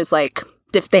 and there's, like,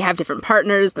 they have different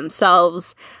partners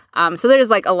themselves, so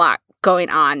there's, like, a lot going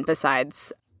on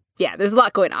besides, yeah, there's a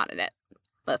lot going on in it,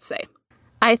 let's say.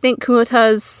 I think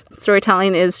Kumota's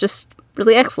storytelling is just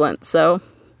really excellent. So,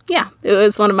 yeah, it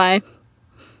was one of my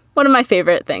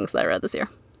favorite things that I read this year.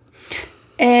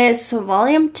 Is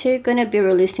Volume 2 going to be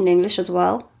released in English as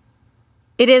well?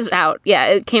 It is out. Yeah,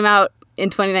 it came out in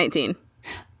 2019.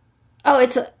 Oh,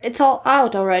 it's all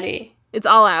out already. It's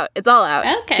all out. It's all out.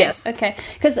 Okay. Yes. Okay.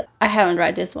 Because I haven't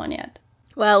read this one yet.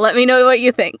 Well, let me know what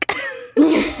you think.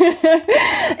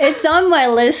 It's on my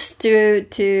list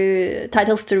to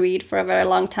titles to read for a very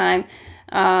long time.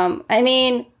 I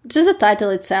mean, just the title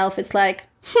itself, it's like,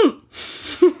 what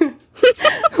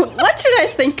should I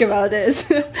think about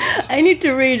this? I need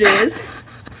to read this.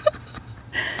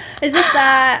 It's just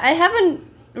that I haven't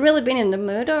really been in the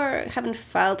mood or haven't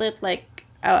felt it like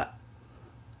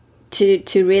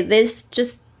to read this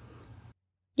just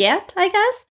yet, I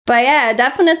guess. But yeah,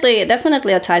 definitely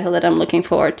a title that I'm looking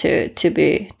forward to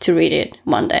read it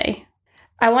one day.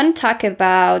 I want to talk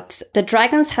about The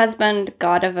Dragon's Husband,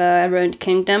 God of a Ruined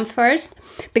Kingdom first,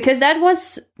 because that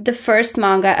was the first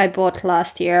manga I bought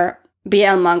last year,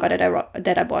 BL manga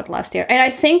that I bought last year. And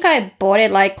I think I bought it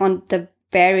like on the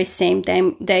very same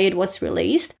day it was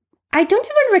released. I don't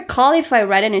even recall if I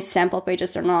read any sample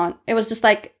pages or not. It was just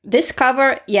like, this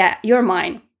cover, yeah, you're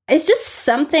mine. It's just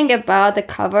something about the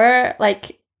cover,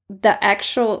 like, the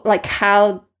actual, like,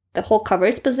 how the whole cover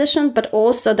is positioned, but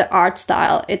also the art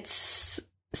style. It's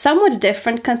somewhat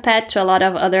different compared to a lot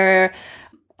of other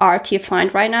art you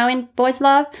find right now in Boys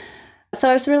Love. So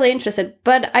I was really interested.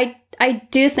 But I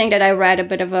do think that I read a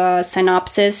bit of a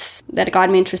synopsis that got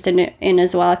me interested in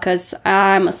as well, because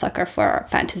I'm a sucker for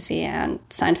fantasy and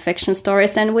science fiction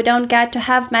stories, and we don't get to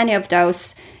have many of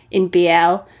those in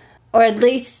BL, or at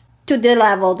least to the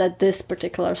level that this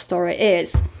particular story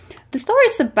is. The story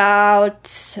is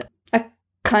about a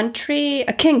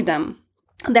kingdom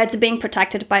that's being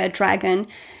protected by a dragon.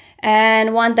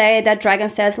 And one day that dragon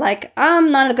says, like,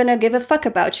 I'm not gonna give a fuck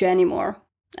about you anymore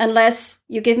unless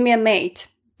you give me a mate.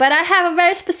 But I have a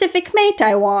very specific mate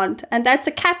I want, and that's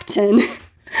a captain.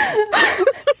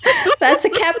 That's a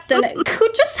captain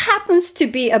who just happens to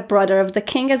be a brother of the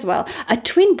king as well, a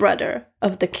twin brother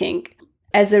of the king.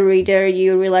 As a reader,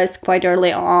 you realize quite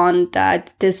early on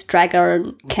that this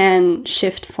dragon can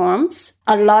shift forms.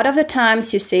 A lot of the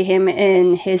times you see him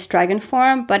in his dragon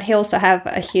form, but he also have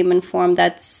a human form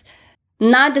that's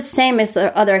not the same as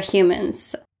other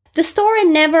humans. The story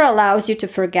never allows you to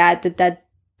forget that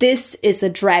this is a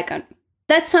dragon.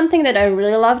 That's something that I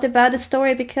really loved about the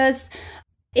story, because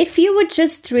if you would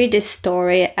just read this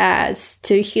story as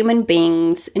two human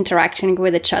beings interacting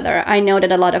with each other, I know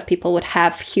that a lot of people would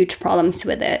have huge problems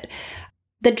with it.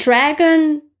 The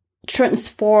dragon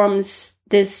transforms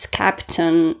this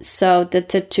captain so that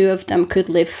the two of them could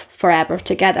live forever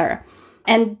together.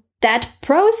 And that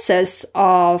process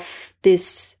of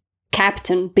this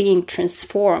captain being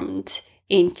transformed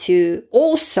into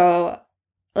also,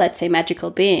 let's say, magical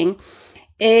being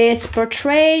is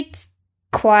portrayed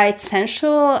quite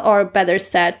sensual, or better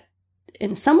said,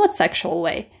 in somewhat sexual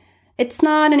way. It's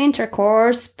not an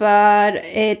intercourse, but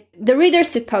the reader's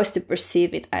supposed to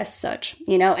perceive it as such,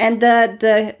 you know. And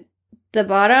the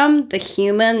bottom, the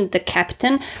human, the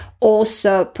captain,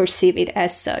 also perceive it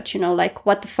as such, you know, like,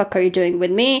 what the fuck are you doing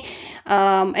with me?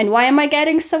 And why am I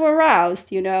getting so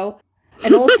aroused, you know?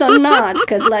 and also not,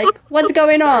 because like, what's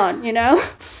going on, you know?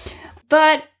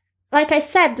 But like I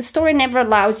said, the story never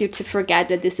allows you to forget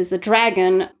that this is a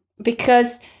dragon,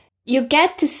 because you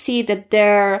get to see that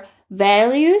their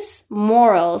values,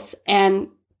 morals, and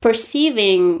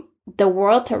perceiving the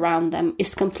world around them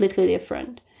is completely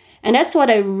different. And that's what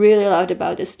I really loved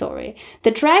about this story.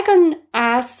 The dragon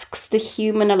asks the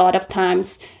human a lot of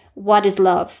times, what is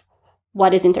love?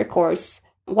 What is intercourse?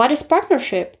 What is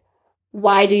partnership?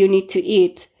 Why do you need to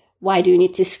eat? Why do you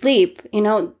need to sleep? You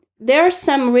know, there are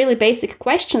some really basic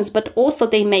questions, but also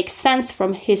they make sense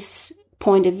from his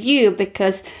point of view,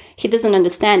 because he doesn't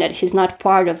understand it. He's not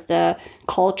part of the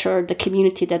culture, the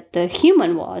community that the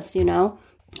human was, you know?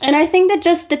 And I think that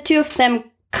just the two of them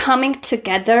coming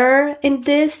together in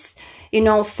this, you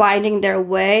know, finding their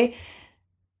way,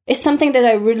 is something that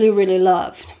I really, really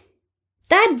loved.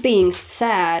 That being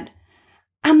said,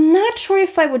 I'm not sure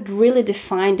if I would really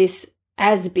define this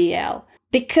as BL,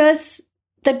 because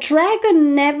the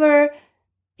dragon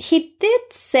he did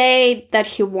say that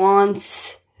he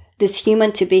wants this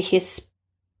human to be his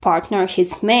partner,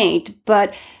 his mate,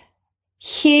 but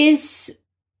his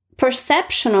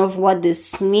perception of what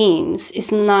this means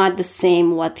is not the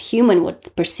same what human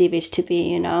would perceive it to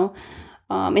be, you know?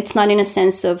 It's not in a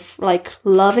sense of like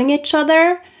loving each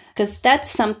other, because that's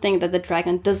something that the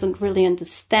dragon doesn't really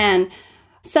understand.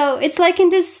 So it's like in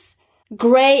this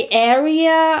gray area,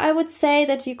 I would say,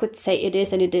 that you could say it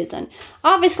is and it isn't.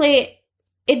 Obviously,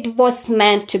 it was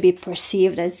meant to be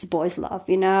perceived as boys' love,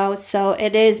 you know? So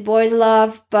it is boys'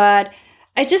 love, but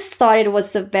I just thought it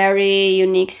was a very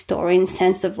unique story in the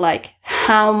sense of like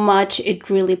how much it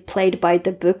really played by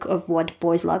the book of what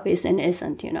boys' love is and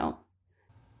isn't, you know?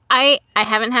 I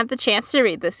haven't had the chance to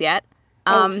read this yet.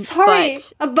 Sorry,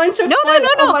 but... a bunch of no.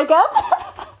 Oh my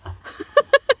god.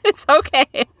 It's okay.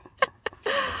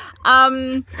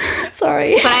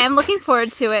 Sorry. But I am looking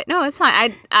forward to it. No, it's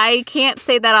fine. I can't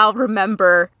say that I'll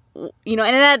remember, you know,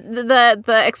 and that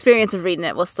the experience of reading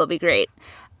it will still be great.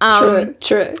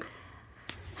 True.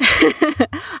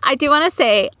 I do want to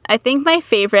say, I think my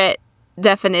favorite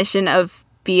definition of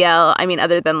BL, I mean,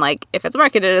 other than like, if it's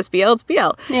marketed as BL, it's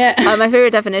BL. Yeah. My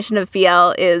favorite definition of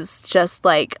BL is just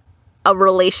like a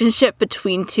relationship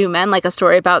between two men, like a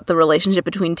story about the relationship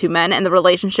between two men, and the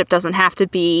relationship doesn't have to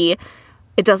be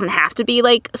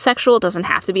like sexual, it doesn't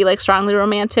have to be like strongly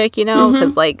romantic, you know,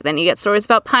 because like then you get stories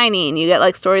about pining, you get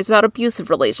like stories about abusive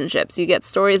relationships, you get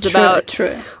stories about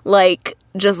like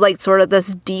just like sort of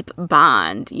this deep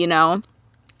bond, you know,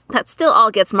 that still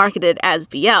all gets marketed as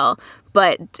BL,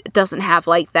 but it doesn't have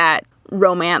like that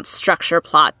romance structure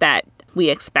plot that we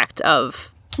expect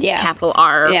of capital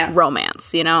R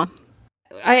romance, you know?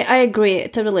 I agree,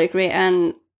 totally agree.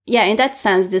 And yeah, in that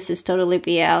sense, this is totally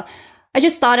BL. I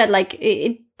just thought that like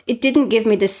it didn't give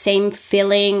me the same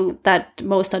feeling that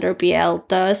most other BL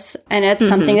does. And that's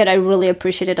something that I really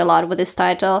appreciated a lot with this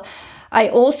title. I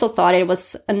also thought it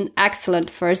was an excellent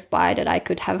first buy that I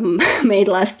could have made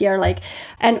last year.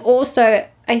 And also,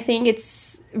 I think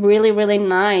it's really, really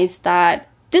nice that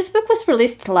this book was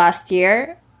released last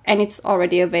year and it's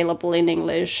already available in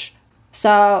English.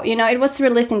 So, you know, it was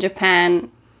released in Japan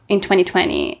in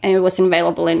 2020 and it was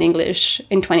available in English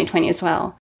in 2020 as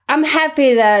well. I'm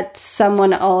happy that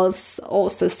someone else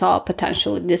also saw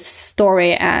potential in this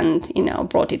story and, you know,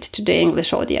 brought it to the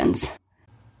English audience.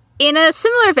 In a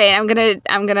similar vein, I'm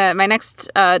gonna. My next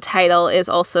title is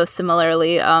also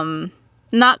similarly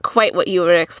not quite what you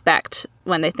would expect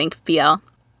when they think BL.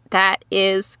 That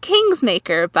is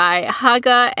Kingsmaker by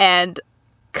Haga and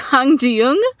Kang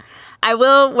Ji-young. I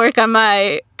will work on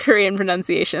my Korean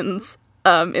pronunciations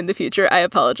in the future. I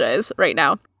apologize right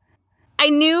now. I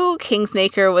knew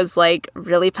Kingsmaker was like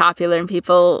really popular and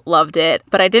people loved it,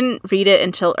 but I didn't read it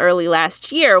until early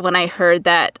last year when I heard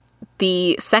that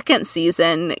the second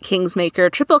season,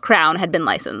 Kingsmaker Triple Crown, had been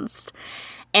licensed.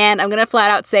 And I'm going to flat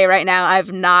out say right now,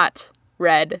 I've not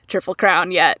read Triple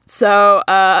Crown yet. So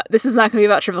this is not going to be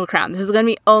about Triple Crown. This is going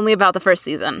to be only about the first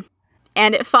season.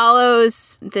 And it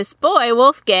follows this boy,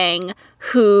 Wolfgang,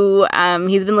 who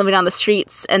he's been living on the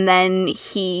streets, and then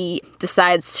he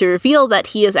decides to reveal that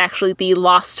he is actually the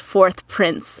lost fourth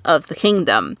prince of the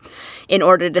kingdom in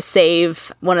order to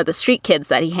save one of the street kids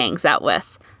that he hangs out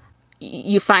with.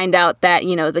 You find out that,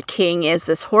 you know, the king is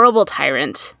this horrible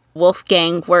tyrant.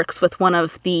 Wolfgang works with one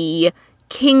of the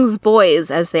king's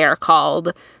boys, as they are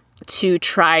called, to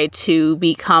try to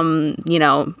become, you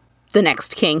know, the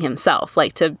next king himself,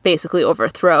 like to basically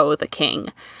overthrow the king.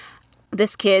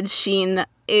 This kid, Sheen,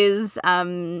 is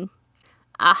a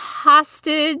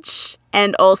hostage,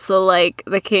 and also like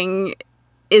the king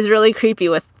is really creepy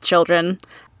with children.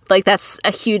 Like that's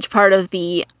a huge part of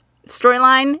the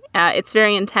storyline. It's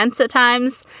very intense at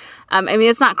times. I mean,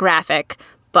 it's not graphic,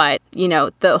 but, you know,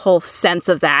 the whole sense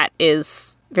of that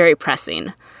is very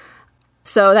pressing.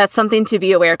 So that's something to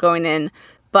be aware going in.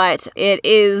 But it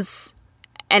is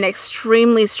an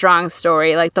extremely strong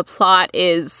story. Like, the plot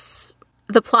is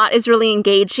really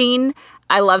engaging.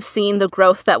 I love seeing the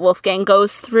growth that Wolfgang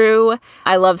goes through.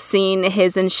 I love seeing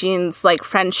his and Sheen's, like,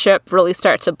 friendship really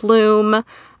start to bloom.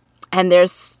 And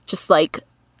there's just, like,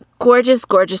 gorgeous,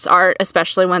 gorgeous art,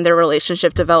 especially when their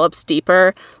relationship develops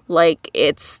deeper. Like,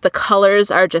 the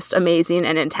colors are just amazing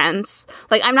and intense.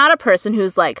 Like, I'm not a person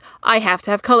who's like, I have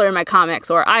to have color in my comics,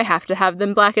 or I have to have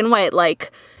them black and white.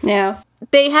 Like, Yeah.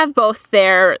 they have both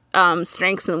their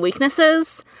strengths and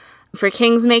weaknesses. For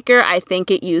Kingsmaker, I think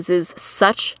it uses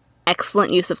such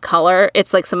excellent use of color.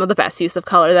 It's, like, some of the best use of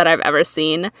color that I've ever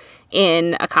seen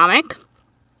in a comic.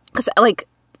 Because, like,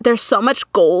 there's so much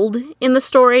gold in the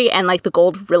story, and, like, the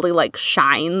gold really, like,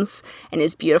 shines and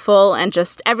is beautiful, and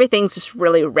just everything's just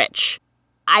really rich.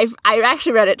 I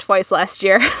actually read it twice last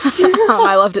year.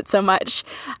 I loved it so much.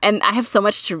 And I have so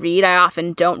much to read. I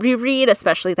often don't reread,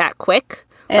 especially that quick.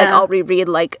 Like, I'll reread,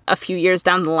 like, a few years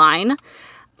down the line.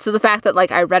 So the fact that,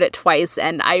 like, I read it twice,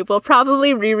 and I will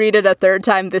probably reread it a third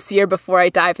time this year before I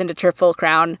dive into Triple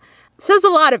Crown, says a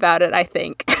lot about it, I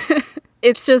think.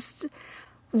 It's just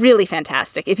really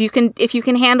fantastic. If you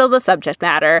can handle the subject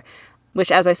matter,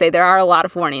 which, as I say, there are a lot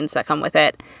of warnings that come with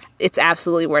it, it's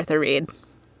absolutely worth a read.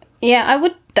 Yeah, I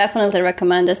would definitely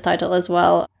recommend this title as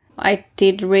well. I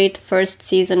did read first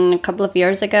season a couple of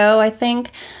years ago, I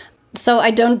think. So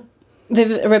I don't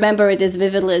remember it as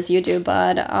vividly as you do,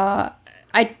 but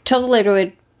I totally agree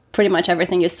with pretty much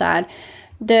everything you said.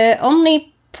 The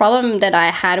only problem that I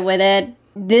had with it,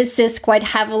 this is quite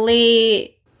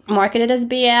heavily marketed as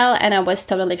BL, and I was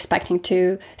totally expecting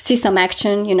to see some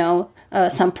action, you know,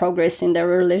 some progress in their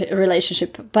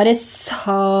relationship, but it's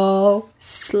so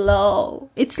slow.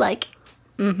 It's like,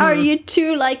 are you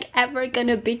two, like, ever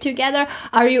gonna be together?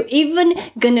 Are you even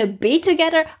gonna be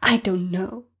together? I don't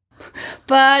know.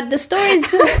 But the story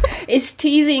is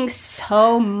teasing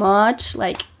so much,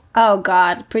 like, oh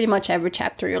god, pretty much every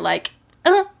chapter you're like,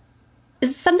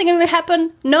 is something going to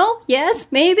happen? No? Yes?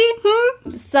 Maybe?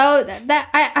 So that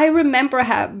I remember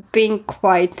being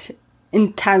quite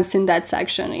intense in that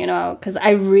section, you know, because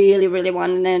I really, really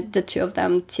wanted the two of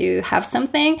them to have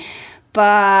something.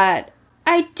 But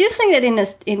I do think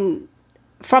that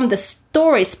from the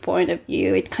story's point of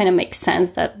view, it kind of makes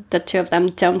sense that the two of them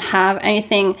don't have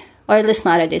anything, or at least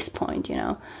not at this point, you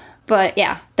know. But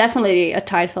yeah, definitely a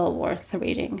title worth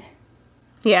reading.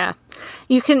 Yeah.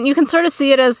 You can sort of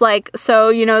see it as, like, so,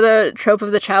 you know, the trope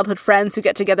of the childhood friends who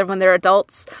get together when they're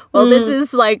adults. Well, this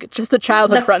is, like, just the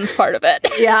childhood friends part of it.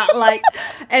 Yeah, like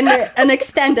an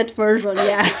extended version,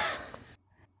 yeah.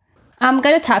 I'm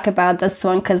going to talk about this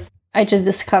one because I just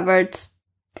discovered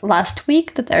last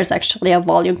week that there's actually a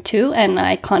volume 2, and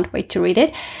I can't wait to read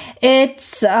it.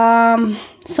 It's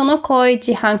Sono koi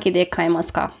jihanki de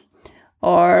kaimasu ka?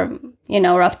 Or, you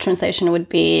know, rough translation would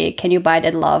be, can you buy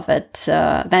that love at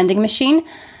vending machine?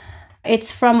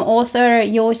 It's from author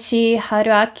Yoshi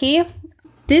Haruaki.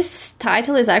 This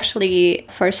title is actually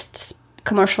first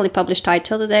commercially published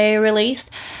title that they released.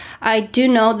 I do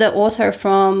know the author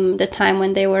from the time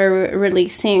when they were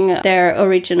releasing their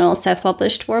original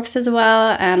self-published works as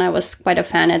well, and I was quite a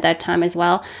fan at that time as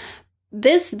well.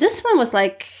 This one was,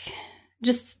 like,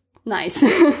 just nice.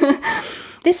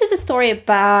 This is a story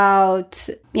about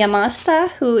Yamashita,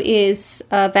 who is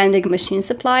a vending machine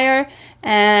supplier,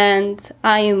 and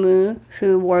Ayumu,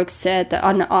 who works at the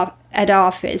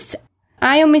office.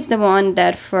 Ayumu is the one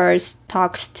that first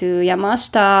talks to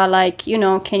Yamashita, like, you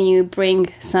know, can you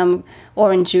bring some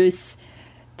orange juice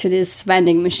to this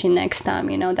vending machine next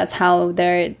time? You know, that's how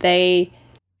they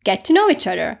get to know each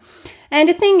other. And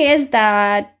the thing is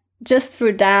that just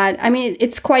through that, I mean,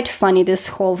 it's quite funny, this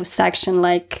whole section,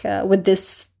 like, with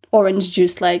this orange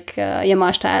juice, like,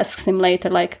 Yamashita asks him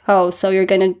later, like, oh, so you're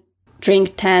gonna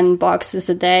drink 10 boxes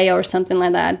a day or something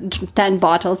like that, 10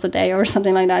 bottles a day or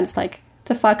something like that. It's like,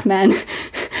 the fuck, man?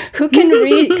 who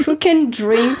can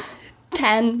drink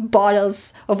 10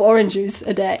 bottles of orange juice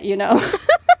a day, you know?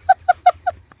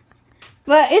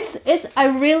 But it's I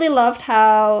really loved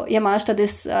how Yamashita,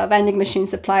 this vending machine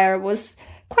supplier, was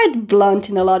quite blunt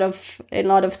in a lot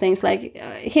of things. Like,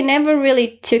 he never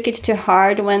really took it to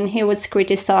heart when he was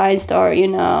criticized or, you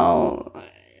know,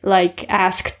 like,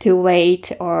 asked to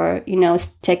wait or, you know,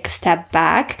 take a step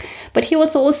back. But he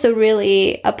was also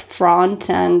really upfront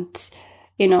and,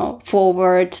 you know,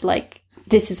 forward, like,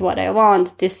 this is what I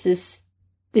want, this is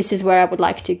where I would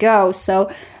like to go. So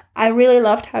I really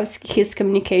loved how his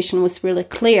communication was really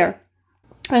clear.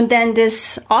 And then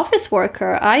this office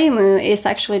worker, Ayumu, is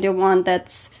actually the one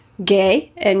that's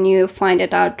gay, and you find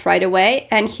it out right away,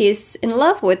 and he's in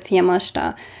love with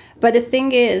Yamashita. But the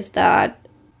thing is that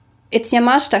it's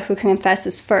Yamashita who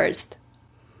confesses first,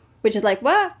 which is like,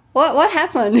 what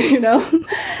happened,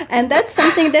 And that's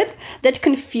something that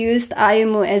confused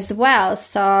Ayumu as well.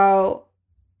 So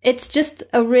it's just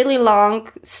a really long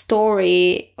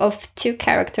story of two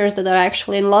characters that are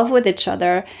actually in love with each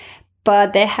other,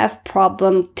 but they have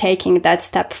problem taking that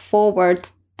step forward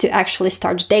to actually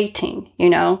start dating,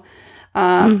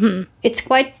 It's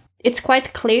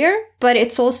quite clear, but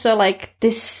it's also like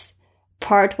this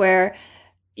part where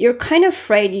you're kind of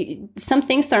afraid some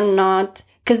things are not,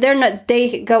 because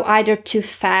they go either too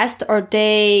fast or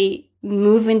they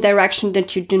move in direction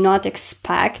that you do not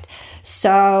expect.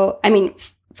 So, I mean,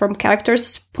 from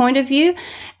character's point of view,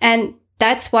 and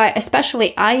that's why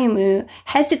especially Ayumu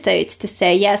hesitates to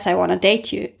say, yes, I want to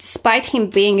date you, despite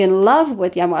him being in love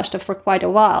with Yamashita for quite a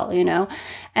while,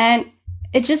 And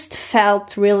it just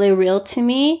felt really real to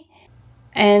me.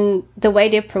 And the way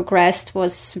they progressed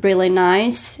was really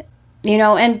nice,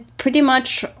 and pretty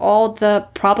much all the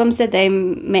problems that they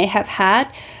may have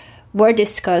had were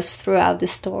discussed throughout the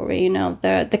story.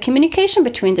 The communication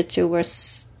between the two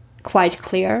was quite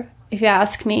clear, if you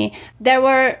ask me. There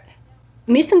were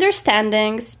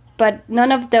misunderstandings, but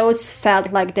none of those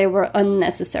felt like they were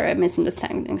unnecessary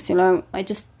misunderstandings. I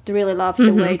just really loved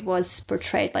the way it was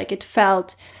portrayed. Like, it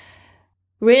felt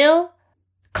real,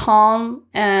 calm,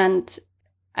 and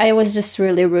I was just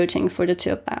really rooting for the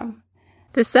two of them.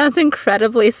 This sounds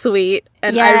incredibly sweet,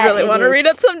 and I really want to read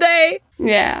it someday.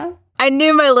 Yeah. I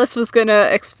knew my list was going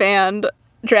to expand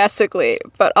drastically,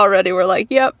 but already we're like,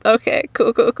 yep, okay,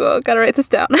 cool. Gotta write this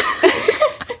down.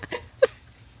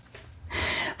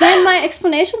 Man, my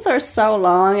explanations are so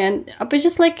long, and I was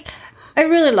just like, I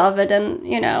really love it, and,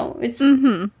 it's...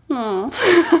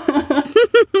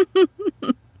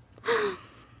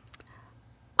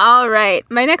 All right,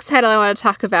 my next title I want to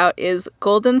talk about is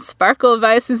Golden Sparkle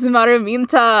by Suzumaru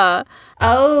Minta.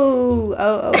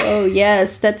 Oh,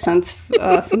 yes, that sounds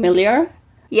familiar.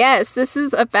 Yes, this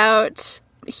is about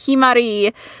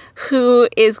Himari, who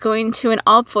is going to an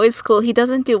all-boys school. He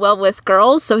doesn't do well with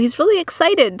girls, so he's really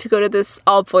excited to go to this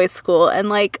all-boys school and,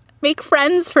 make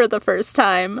friends for the first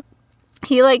time.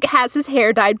 He, has his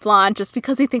hair dyed blonde just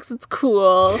because he thinks it's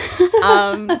cool.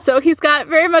 So he's got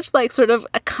very much, sort of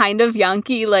a kind of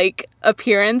Yankee,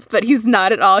 appearance, but he's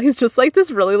not at all. He's just, this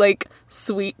really,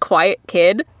 sweet, quiet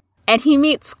kid. And he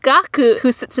meets Gaku,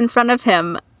 who sits in front of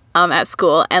him at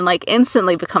school, and,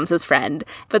 instantly becomes his friend.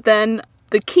 But then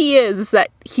the key is that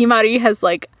Himari has,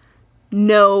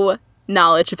 no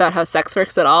knowledge about how sex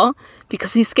works at all,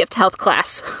 because he skipped health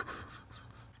class.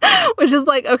 Which is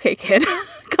okay, kid,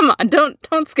 come on, don't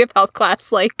skip health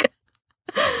class,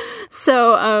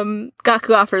 So,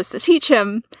 Gaku offers to teach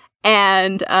him,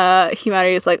 and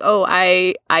Himari is oh,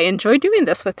 I enjoy doing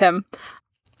this with him.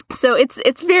 So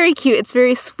it's very cute, it's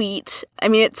very sweet. I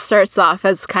mean, it starts off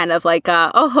as kind of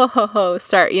oh ho ho ho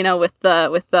start, with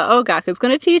the oh, Gaku's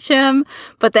gonna teach him,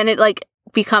 but then it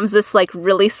becomes this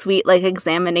really sweet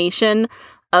examination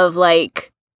of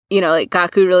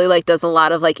Gaku really does a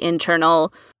lot of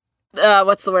internal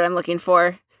what's the word I'm looking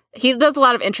for? He does a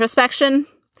lot of introspection,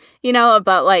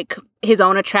 about his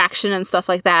own attraction and stuff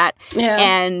like that. Yeah.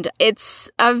 And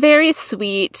it's a very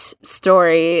sweet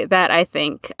story that I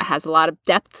think has a lot of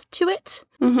depth to it.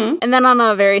 Mm-hmm. And then on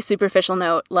a very superficial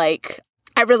note, I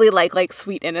really like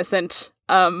sweet, innocent,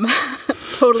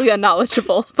 totally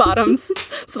unknowledgeable bottoms.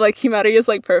 So Himari is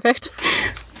perfect.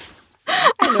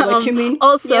 I know what you mean.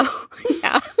 Also,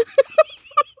 yeah.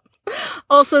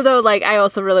 Also, though, I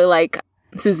also really like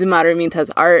Suzumaru Minta's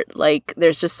art.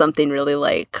 There's just something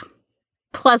really,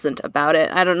 pleasant about it.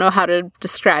 I don't know how to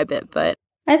describe it, but...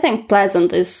 I think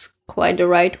pleasant is quite the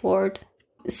right word.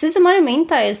 Suzumaru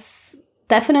Minta is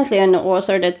definitely an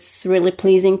author that's really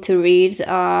pleasing to read,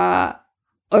 or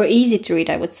easy to read,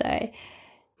 I would say.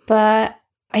 But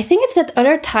I think it's that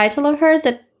other title of hers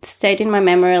that stayed in my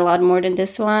memory a lot more than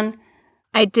this one.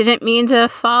 I Didn't Mean to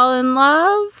Fall in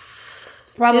Love?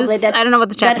 Probably. I don't know what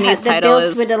the Japanese title is.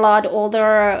 That deals with a lot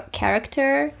older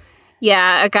character.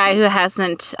 Yeah, a guy who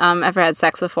hasn't ever had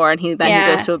sex before, and he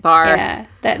goes to a bar. Yeah,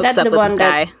 that's the one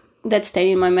that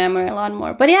stayed in my memory a lot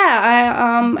more. But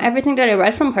yeah, everything that I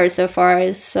read from her so far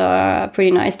is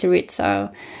pretty nice to read. So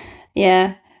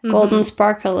yeah, Golden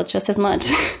Sparkle just as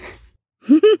much.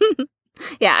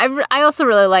 Yeah, I also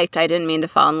really liked I Didn't Mean to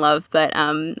Fall in Love, but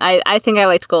I think I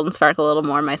liked Golden Sparkle a little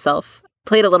more myself.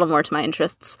 Played a little more to my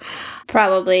interests.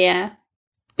 Probably, yeah.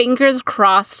 fingers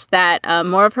crossed that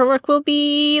more of her work will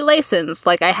be licensed.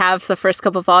 Like, I have the first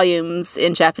couple volumes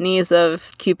in Japanese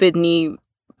of Cupid ni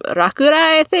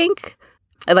Rakurai, I think.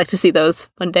 I'd like to see those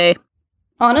one day.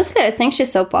 Honestly, I think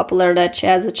she's so popular that she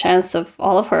has a chance of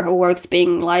all of her works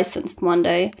being licensed one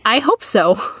day. I hope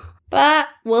so. But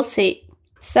we'll see.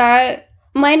 So,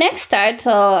 my next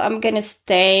title, I'm gonna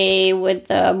stay with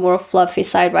the more fluffy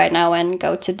side right now and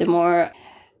go to the more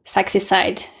sexy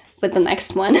side with the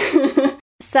next one.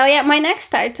 So yeah, my next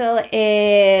title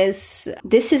is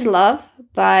This Is Love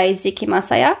by Ziki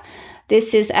Masaya.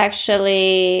 This is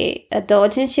actually a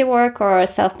doujinshi work or a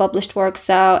self-published work,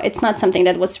 so it's not something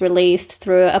that was released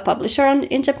through a publisher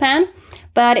in Japan,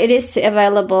 but it is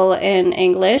available in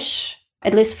English,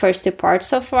 at least first 2 parts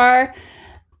so far.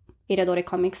 Iradori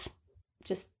Comics,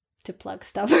 just to plug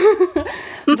stuff.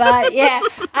 But yeah,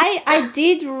 I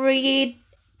did read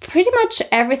pretty much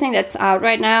everything that's out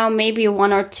right now. Maybe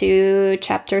 1 or 2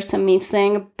 chapters are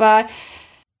missing, but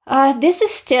this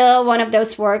is still one of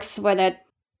those works where that,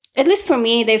 at least for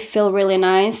me, they feel really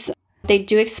nice. They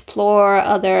do explore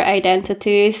other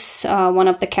identities. One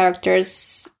of the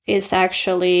characters is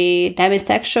actually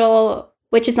demisexual,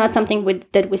 which is not something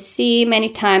that we see many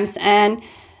times. And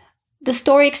the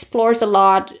story explores a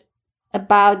lot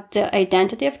about the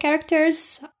identity of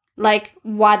characters, like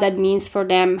what that means for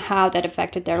them, how that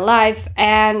affected their life,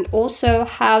 and also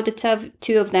how the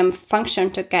two of them function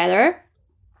together,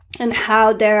 and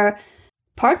how their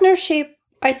partnership,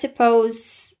 I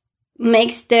suppose,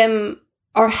 makes them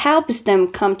or helps them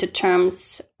come to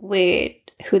terms with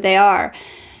who they are.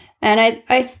 And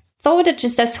I thought that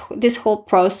just this whole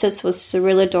process was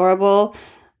really adorable.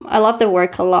 I love the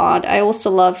work a lot. I also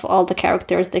love all the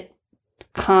characters that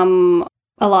come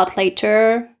a lot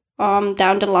later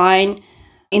down the line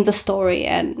in the story,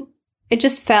 and it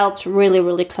just felt really,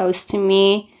 really close to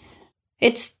me.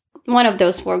 It's one of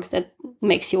those works that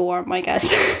makes you warm, I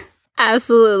guess.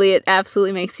 Absolutely. It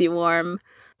absolutely makes you warm.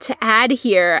 To add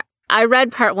here, I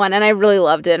read part 1 and I really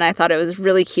loved it, and I thought it was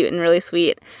really cute and really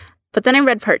sweet. But then I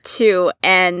read part 2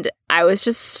 and I was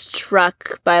just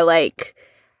struck by, like,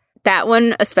 that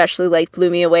one especially, like, blew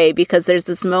me away, because there's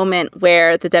this moment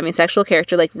where the demisexual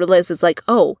character, like, realizes, like,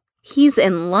 oh, he's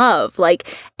in love.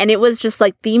 Like, and it was just,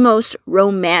 like, the most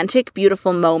romantic,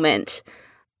 beautiful moment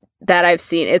that I've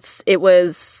seen. It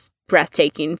was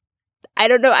breathtaking. I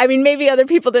don't know. I mean, maybe other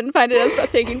people didn't find it as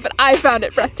breathtaking, but I found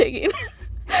it breathtaking.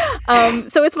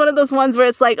 So it's one of those ones where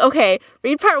it's like, okay,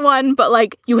 read part 1, but,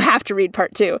 like, you have to read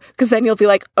part 2, because then you'll be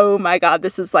like, oh my God,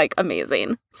 this is, like,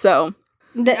 amazing. So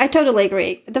I totally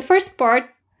agree. The first part,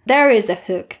 there is a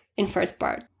hook in first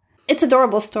part. It's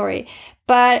adorable story,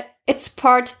 but it's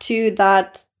part 2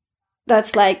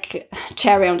 that's like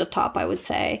cherry on the top, I would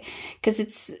say,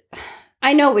 because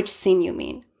I know which scene you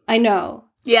mean. I know.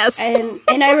 Yes.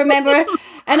 And I remember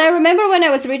when I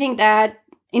was reading that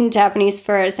in Japanese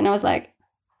first, and I was like,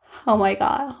 oh my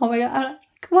god. I'm like,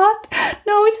 what?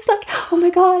 No, it's just like, oh my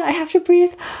god, I have to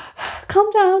breathe. Calm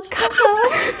down.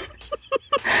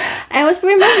 And it was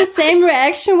pretty much the same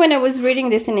reaction when I was reading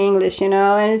this in English, and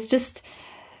it's just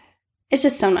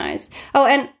so nice. Oh,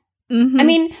 and I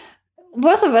mean,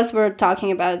 both of us were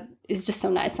talking about it's just so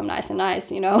nice, but none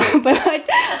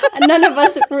of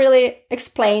us really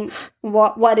explain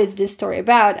what is this story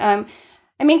about. I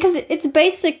mean, because it's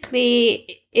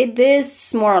basically, it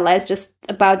is more or less just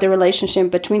about the relationship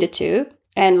between the two.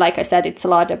 And like I said, it's a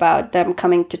lot about them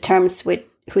coming to terms with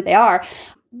who they are.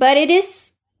 But it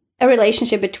is a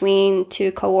relationship between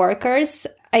 2 co-workers.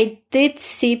 I did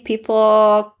see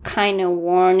people kind of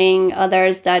warning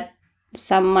others that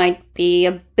some might be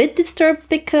a bit disturbed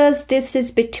because this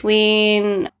is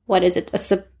between, a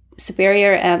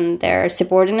superior and their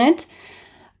subordinate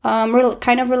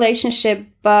kind of relationship.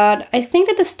 But I think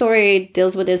that the story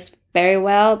deals with this very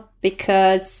well,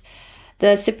 because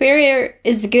the superior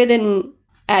is good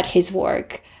at his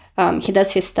work. He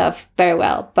does his stuff very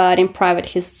well, but in private,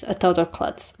 he's a total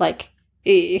klutz. Like,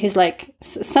 he's like,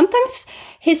 sometimes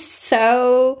he's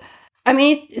so, I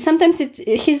mean, sometimes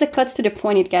he's a klutz to the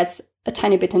point it gets a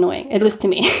tiny bit annoying, at least to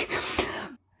me.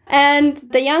 And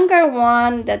the younger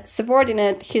one, that's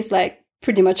subordinate, he's like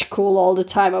pretty much cool all the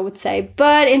time, I would say.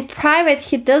 But in private,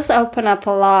 he does open up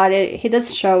a lot. He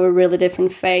does show a really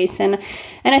different face. And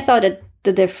I thought that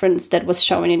the difference that was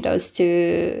shown in those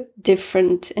 2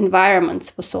 different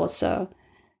environments was also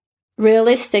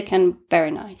realistic and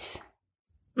very nice.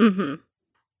 Mm-hmm.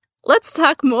 Let's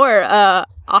talk more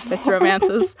office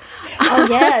romances. Oh,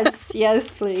 yes,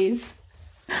 please.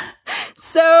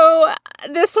 So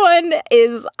this one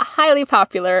is highly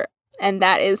popular, and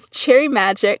that is Cherry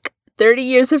Magic, 30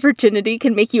 Years of Virginity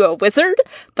Can Make You a Wizard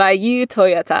by Yu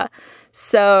Toyota.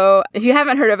 So if you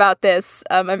haven't heard about this,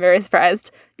 I'm very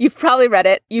surprised. You've probably read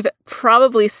it. You've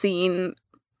probably seen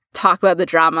talk about the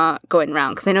drama going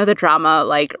around, because I know the drama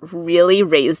like really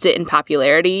raised it in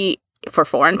popularity for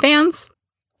foreign fans.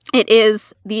 It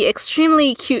is the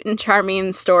extremely cute and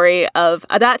charming story of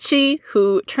Adachi,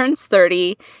 who turns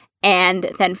 30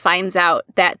 and then finds out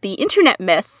that the internet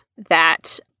myth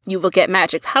that you will get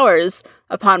magic powers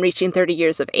upon reaching 30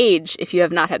 years of age if you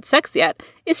have not had sex yet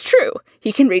is true.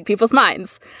 He can read people's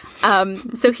minds.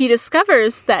 So he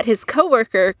discovers that his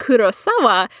coworker,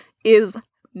 Kurosawa, is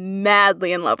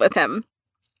madly in love with him.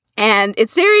 And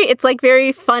it's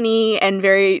very funny and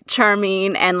very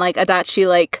charming, and like Adachi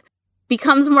like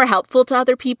becomes more helpful to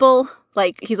other people.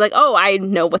 Like he's like, oh, I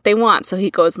know what they want, so he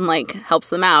goes and like helps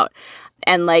them out.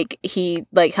 And like he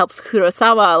like helps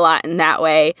Kurosawa a lot in that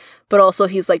way, but also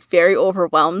he's like very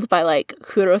overwhelmed by like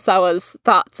Kurosawa's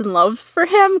thoughts and love for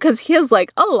him, because he has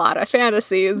like a lot of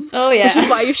fantasies. Oh yeah. Which is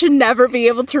why you should never be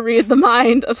able to read the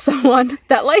mind of someone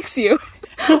that likes you.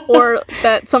 Or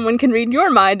that someone can read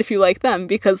your mind if you like them,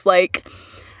 because like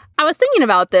I was thinking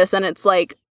about this and it's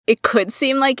like it could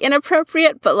seem like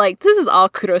inappropriate, but like this is all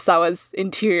Kurosawa's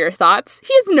interior thoughts.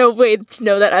 He has no way to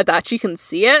know that Adachi can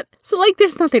see it. So like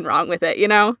there's nothing wrong with it, you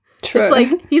know? True. It's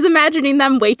like he's imagining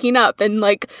them waking up and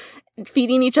like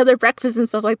feeding each other breakfast and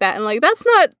stuff like that. And like that's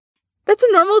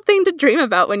a normal thing to dream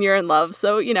about when you're in love.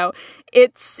 So, you know,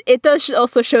 it does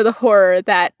also show the horror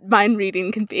that mind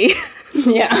reading can be.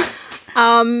 Yeah.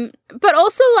 But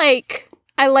also like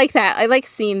I like that. I like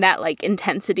seeing that like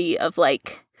intensity of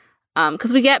like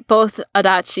because we get both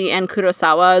Adachi and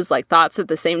Kurosawa's like thoughts at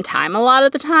the same time a lot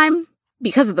of the time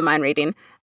because of the mind reading.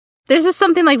 There's just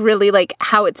something like really like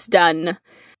how it's done,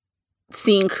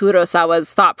 seeing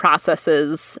Kurosawa's thought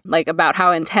processes, like about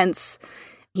how intense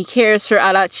he cares for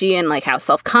Adachi and like how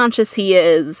self-conscious he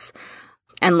is,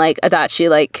 and like Adachi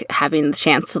like having the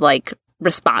chance to like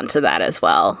respond to that as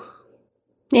well.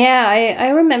 Yeah, I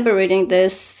remember reading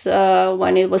this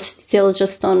when it was still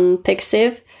just on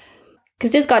Pixiv,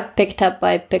 because this got picked up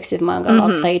by Pixiv Manga a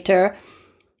lot later,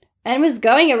 and was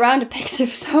going around Pixiv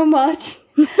so much.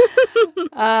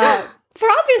 For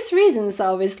obvious reasons,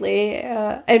 obviously.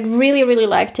 I really, really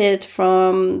liked it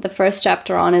from the first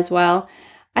chapter on as well.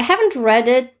 I haven't read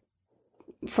it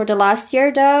for the last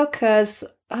year, though, because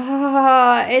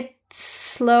it's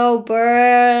slow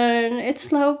burn. It's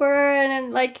slow burn,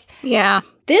 and like... Yeah.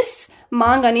 This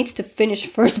manga needs to finish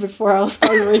first before I'll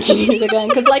start reading it again.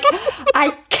 Because, like, I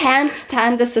can't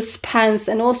stand the suspense.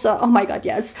 And also, oh my god,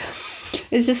 yes.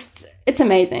 It's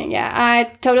amazing. Yeah,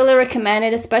 I totally recommend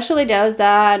it, especially those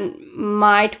that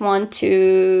might want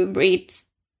to read,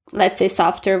 let's say,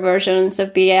 softer versions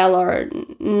of BL or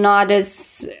not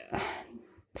as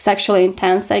sexually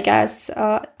intense, I guess.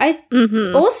 I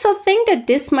also think that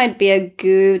this might be a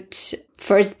good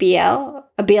first BL.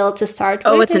 A BL to start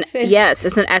with.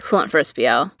 It's an excellent first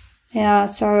BL. Yeah,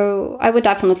 so I would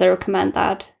definitely recommend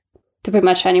that to pretty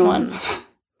much anyone.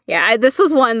 Yeah, this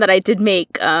was one that I did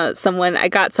make I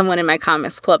got someone in my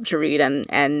comics club to read,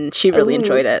 and she really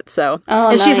enjoyed it. So,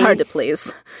 and nice. She's hard to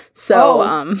please. So,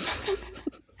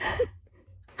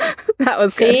 that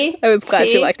was good. I was glad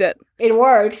she liked it. It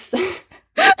works.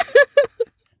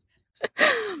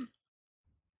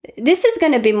 This is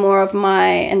going to be more of my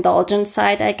indulgent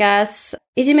side, I guess.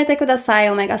 Ijimete kudasai,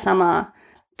 Omega-sama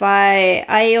by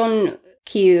Aion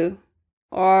Kyu.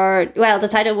 Or, well, the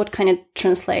title would kind of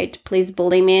translate, Please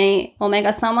Bully Me,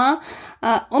 Omega-sama.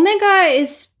 Omega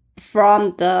is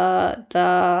from the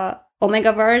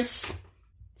Omegaverse.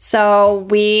 So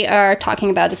we are talking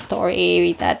about a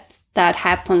story that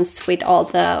happens with all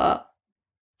the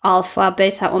Alpha,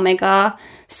 Beta, Omega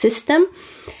system.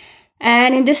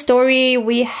 And in this story,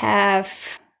 we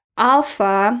have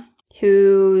Alpha,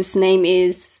 whose name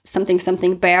is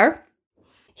something Bear.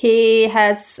 He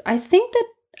has, I think that,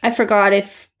 I forgot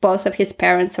if both of his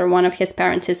parents or one of his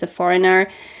parents is a foreigner.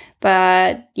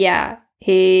 But yeah,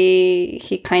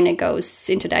 he kind of goes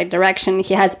into that direction.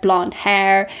 He has blonde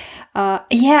hair.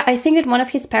 I think that one of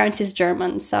his parents is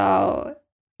German, so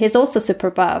he's also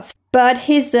super buff. But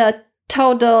he's a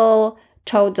total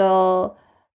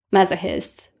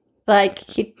masochist. Like,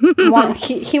 he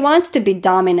wants to be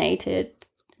dominated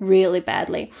really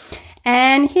badly.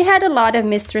 And he had a lot of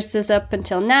mistresses up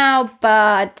until now,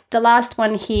 but the last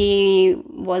one he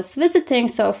was visiting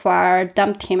so far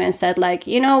dumped him and said, like,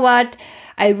 you know what?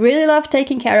 I really love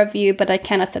taking care of you, but I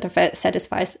cannot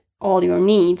satisfy all your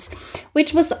needs.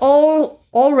 Which was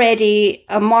already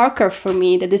a marker for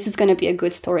me that this is going to be a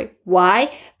good story.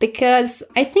 Why? Because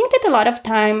I think that a lot of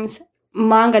times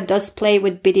manga does play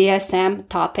with BDSM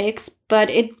topics, but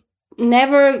it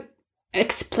never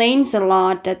explains a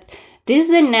lot that this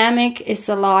dynamic is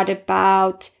a lot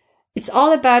about, it's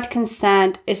all about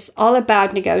consent, it's all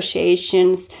about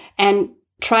negotiations and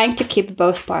trying to keep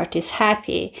both parties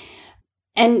happy.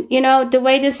 And, you know, the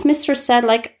way this mistress said,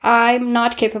 like, I'm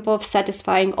not capable of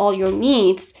satisfying all your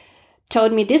needs,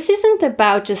 told me this isn't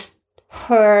about just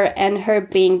her and her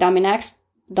being dominatrix.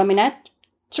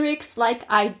 Like,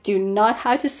 I do not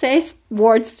how to say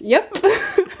words. Yep.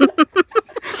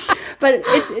 But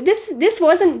this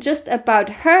wasn't just about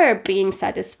her being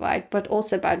satisfied, but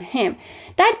also about him.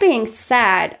 That being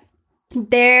said,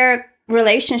 their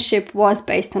relationship was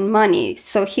based on money.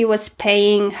 So he was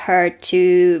paying her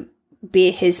to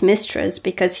be his mistress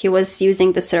because he was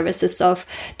using the services of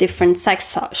different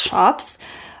sex shops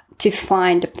to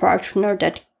find a partner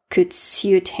that could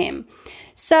suit him.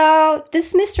 So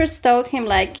this mistress told him,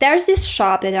 like, there's this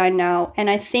shop that I know, and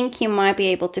I think you might be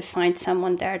able to find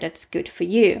someone there that's good for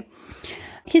you.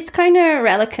 He's kind of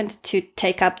reluctant to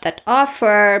take up that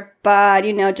offer, but,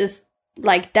 you know, just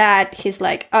like that, he's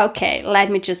like, okay, let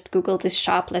me just Google this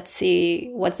shop. Let's see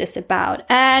what's this about.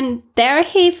 And there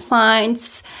he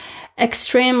finds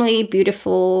extremely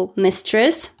beautiful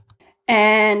mistress.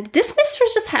 And this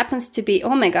mistress just happens to be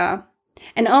Omega.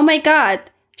 And oh my God,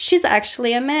 she's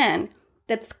actually a man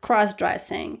that's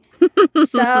cross-dressing.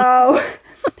 So,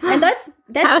 and that's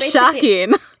how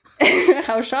shocking.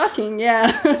 How shocking,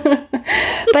 yeah.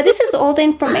 But this is all the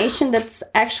information that's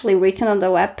actually written on the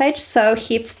webpage, so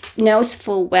he knows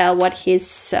full well what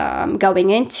he's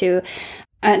going into.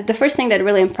 The first thing that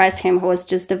really impressed him was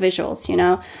just the visuals, you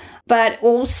know. But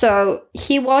also,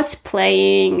 he was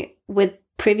playing with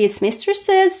previous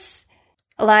mistresses,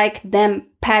 like them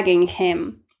pegging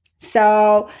him.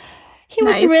 So he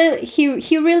was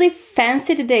he really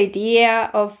fancied the idea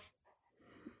of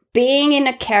being in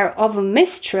a care of a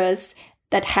mistress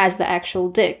that has the actual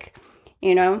dick,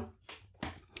 you know?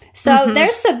 So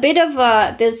there's a bit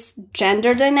of this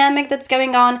gender dynamic that's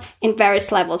going on in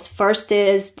various levels. First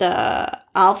is the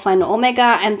alpha and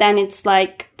omega, and then it's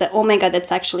like the omega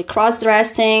that's actually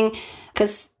cross-dressing,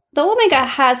 because the omega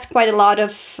has quite a lot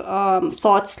of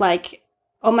thoughts like,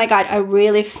 oh my God, I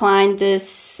really find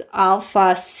this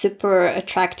alpha super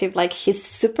attractive. Like, he's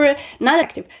super, not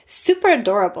attractive, super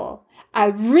adorable. I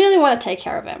really want to take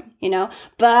care of him, you know,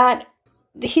 but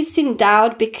he's in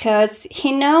doubt because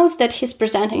he knows that he's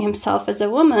presenting himself as a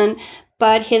woman,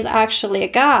 but he's actually a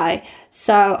guy.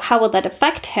 So how will that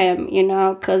affect him, you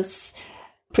know, because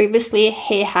previously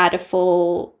he had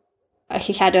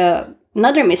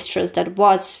another mistress that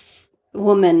was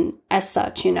woman as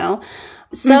such, you know.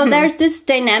 So there's this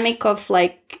dynamic of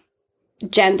like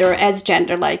gender,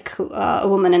 like a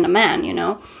woman and a man, you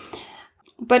know.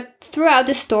 But throughout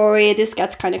the story, this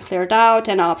gets kind of cleared out,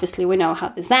 and obviously we know how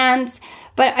this ends.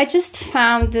 But I just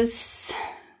found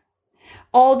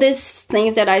all these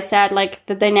things that I said, like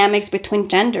the dynamics between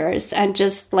genders, and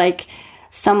just like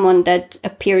someone that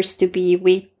appears to be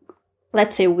weak,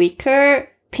 let's say weaker,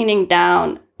 pinning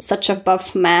down such a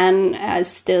buff man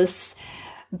as this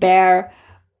bear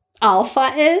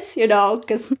alpha is, you know,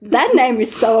 because that name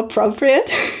is so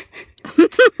appropriate.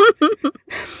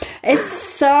 It's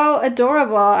so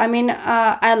adorable. I mean,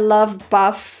 I love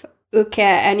buff uke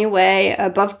anyway,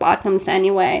 buff bottoms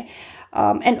anyway.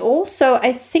 And also,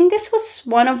 I think this was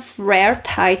one of rare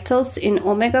titles in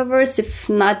Omegaverse, if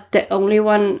not the only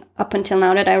one up until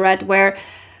now that I read, where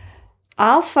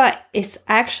alpha is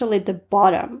actually the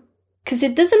bottom. Because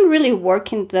it doesn't really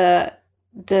work in the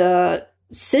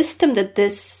system that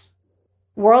this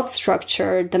world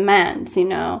structure demands, you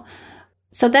know.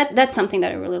 So that's something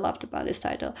that I really loved about this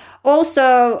title.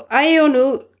 Also,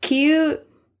 Ayonu Kyu,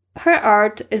 her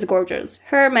art is gorgeous.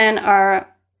 Her men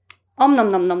are nom nom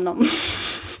nom nom.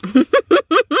 The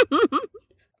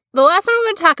last one we're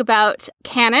going to talk about,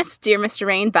 Canis, Dear Mr.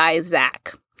 Rain by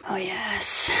Zach. Oh,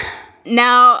 yes.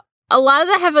 Now, a lot of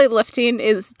the heavy lifting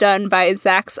is done by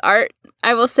Zach's art,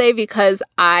 I will say, because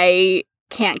I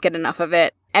can't get enough of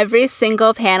it. Every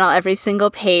single panel, every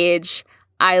single page,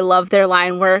 I love their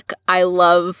line work. I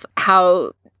love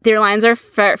how their lines are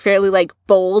fairly like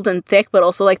bold and thick, but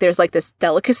also like there's like this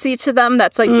delicacy to them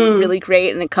that's like really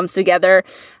great, and it comes together.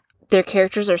 Their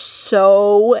characters are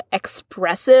so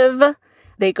expressive.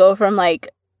 They go from like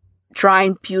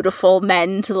drawing beautiful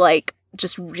men to like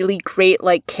just really great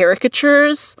like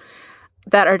caricatures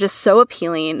that are just so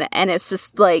appealing. And it's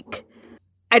just like,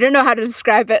 I don't know how to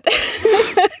describe it,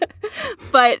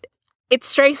 but it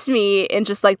strikes me in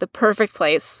just like the perfect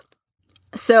place.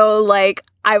 So like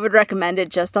I would recommend it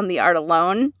just on the art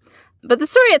alone. But the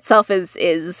story itself is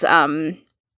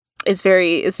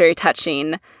very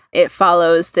touching. It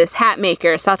follows this hat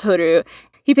maker, Satoru.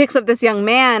 He picks up this young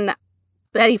man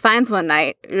that he finds one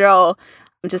night, Ryo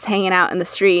just hanging out in the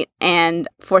street, and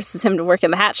forces him to work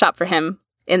in the hat shop for him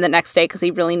in the next day because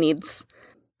he really needs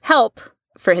help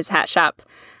for his hat shop.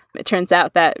 It turns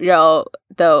out that Ryo,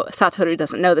 though Satoru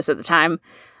doesn't know this at the time,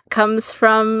 comes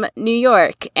from New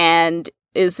York and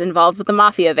is involved with the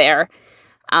mafia there,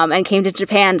 and came to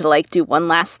Japan to, like, do one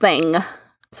last thing.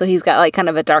 So he's got, like, kind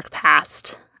of a dark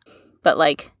past, but,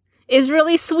 like, is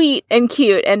really sweet and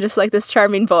cute and just, like, this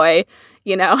charming boy,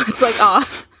 you know? It's like,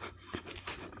 aw.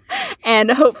 And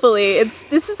hopefully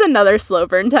this is another slow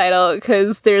burn title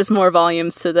because there's more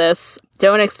volumes to this.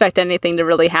 Don't expect anything to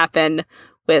really happen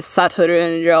with Satoru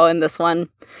and Ryo in this one.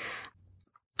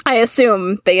 I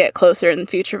assume they get closer in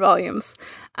future volumes.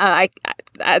 I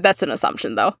that's an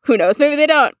assumption, though. Who knows? Maybe they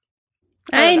don't.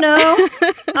 I know.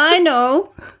 I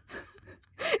know.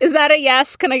 Is that a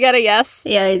yes? Can I get a yes?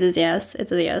 Yeah, it is yes.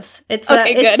 It is yes. It's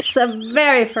it's a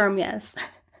very firm yes.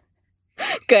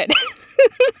 Good.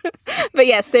 But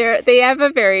yes, they have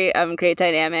a very great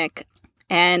dynamic,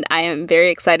 and I am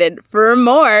very excited for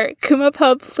more.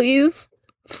 Kumapub, please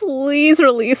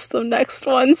release the next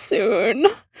one soon.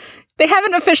 They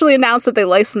haven't officially announced that they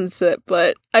license it,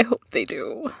 but I hope they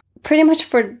do. Pretty much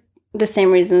for the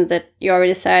same reasons that you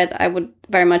already said, I would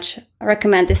very much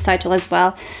recommend this title as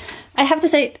well. I have to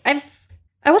say,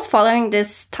 I was following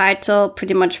this title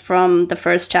pretty much from the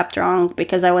first chapter on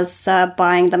because I was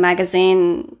buying the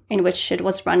magazine in which it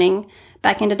was running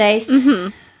back in the days. Mm-hmm.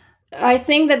 I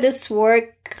think that this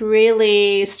work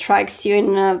really strikes you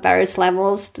in various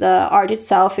levels. The art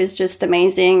itself is just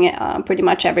amazing. Pretty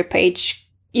much every page,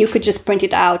 you could just print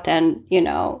it out and, you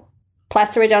know,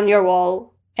 plaster it on your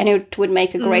wall and it would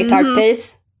make a great art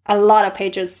piece. A lot of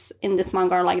pages in this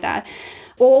manga are like that.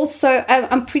 Also,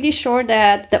 I'm pretty sure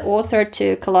that the author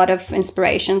took a lot of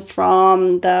inspirations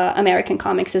from the American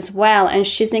comics as well, and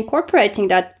she's incorporating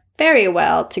that very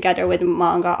well together with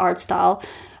manga art style.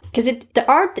 Because the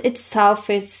art itself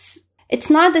it's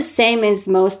not the same as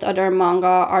most other manga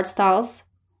art styles.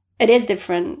 It is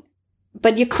different,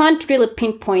 but you can't really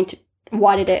pinpoint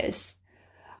what it is.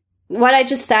 What I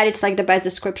just said, it's like the best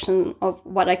description of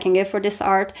what I can give for this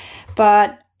art,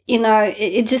 but you know,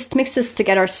 it just mixes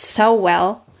together so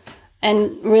well.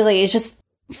 And really, it's just,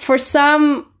 for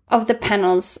some of the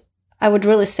panels, I would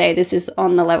really say this is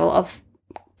on the level of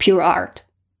pure art.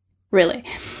 Really.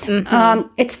 Mm-hmm.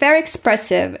 It's very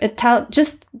expressive.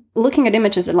 Just looking at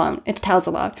images alone, it tells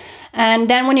a lot. And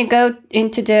then when you go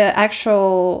into the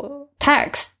actual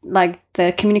text, like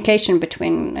the communication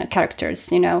between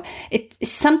characters, you know,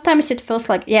 sometimes it feels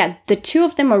like, yeah, the two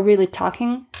of them are really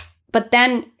talking, but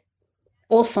then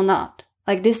also not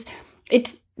like this.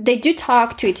 They do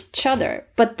talk to each other,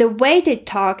 but the way they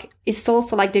talk is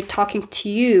also like they're talking to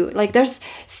you. Like there's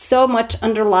so much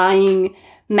underlying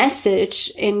message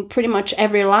in pretty much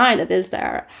every line that is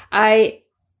there. I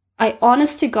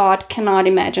honest to God cannot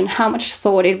imagine how much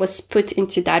thought it was put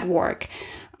into that work,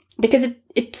 because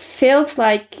it feels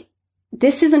like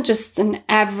this isn't just an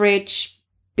average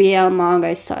BL manga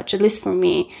as such, at least for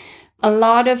me. A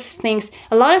lot of things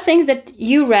that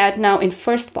you read now in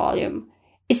first volume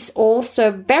is also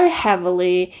very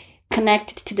heavily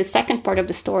connected to the second part of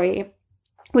the story,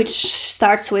 which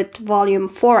starts with volume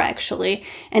 4 actually,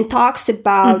 and talks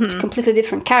about completely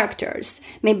different characters.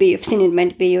 Maybe you've seen it,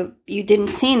 maybe you didn't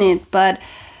see it, but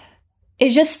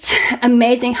it's just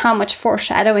amazing how much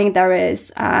foreshadowing there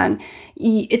is, and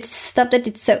it's stuff that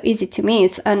it's so easy to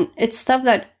miss, and it's stuff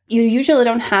that you usually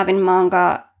don't have in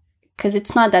manga because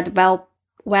it's not that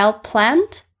well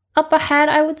planned up ahead,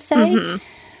 I would say. Mm-hmm.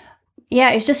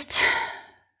 Yeah,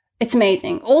 it's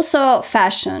amazing. Also,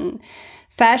 fashion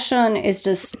is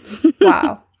just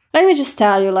wow. Let me just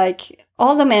tell you, like,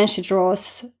 all the men she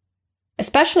draws,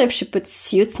 especially if she puts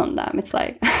suits on them, it's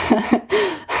like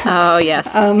oh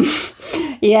yes.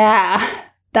 Yeah,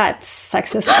 that's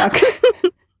sex as fuck.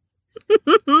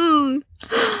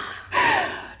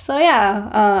 So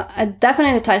yeah,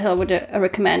 definitely the title I would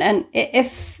recommend. And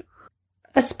if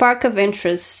a spark of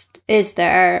interest is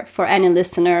there for any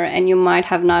listener and you might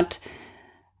have not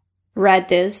read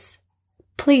this,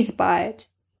 please buy it.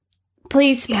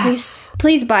 Please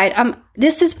buy it.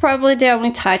 This is probably the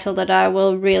only title that I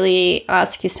will really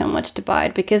ask you so much to buy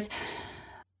it, because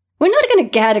we're not going to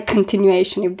get a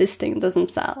continuation if this thing doesn't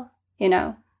sell, you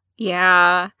know?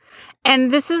 Yeah.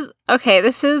 And this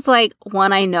is like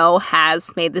one I know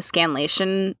has made the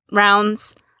Scanlation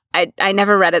rounds. I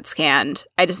never read it scanned.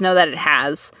 I just know that it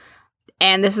has.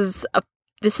 And this is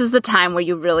the time where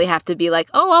you really have to be like,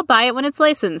 oh, I'll buy it when it's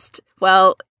licensed.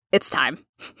 Well, it's time.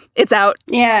 It's out.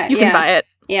 Yeah. You can buy it.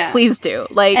 Yeah. Please do.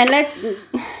 Like, and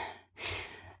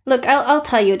Look, I'll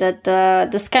tell you that the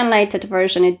scanlated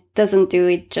version, it doesn't do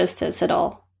it justice at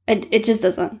all. It just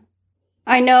doesn't.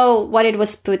 I know what it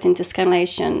was put into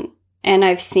scanlation, and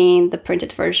I've seen the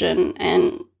printed version,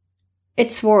 and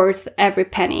it's worth every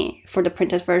penny for the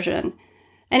printed version.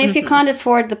 And if you can't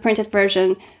afford the printed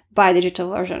version, buy the digital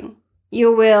version.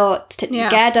 You will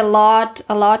get a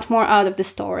lot more out of the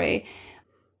story,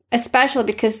 especially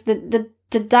because the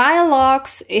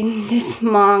dialogues in this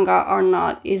manga are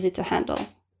not easy to handle.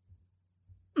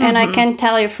 And I can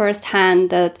tell you firsthand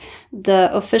that the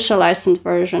official licensed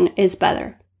version is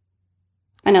better.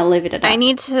 And I'll leave it at that. I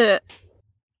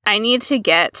need to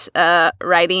get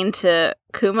writing to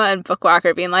Kuma and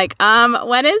Bookwalker, being like,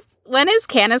 when is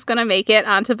Canis gonna make it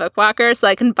onto Bookwalker so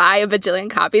I can buy a bajillion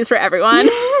copies for everyone?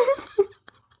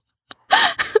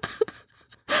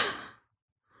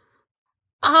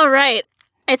 All right,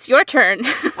 it's your turn.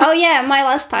 Oh yeah, my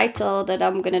last title that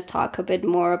I'm gonna talk a bit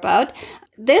more about.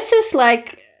 This is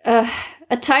like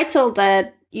a title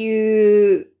that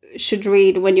you should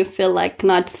read when you feel like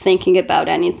not thinking about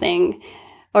anything,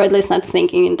 or at least not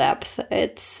thinking in depth.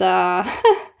 It's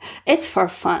it's for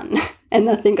fun and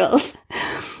nothing else.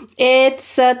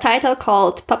 It's a title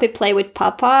called Puppy Play with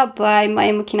Papa by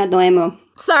Mayumukina Doemu.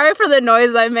 Sorry for the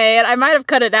noise I made. I might have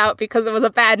cut it out because it was a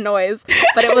bad noise,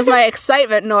 but it was my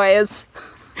excitement noise.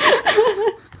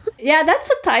 Yeah, that's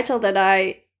a title that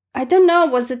I don't know,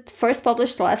 was it first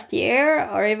published last year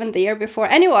or even the year before?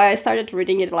 Anyway, I started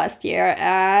reading it last year,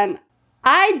 and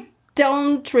I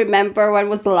don't remember when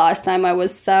was the last time I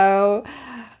was so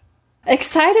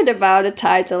excited about a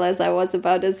title as I was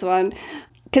about this one.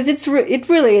 Because it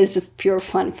really is just pure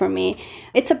fun for me.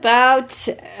 It's about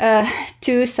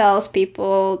two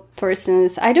salespeople,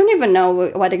 persons. I don't even know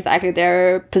what exactly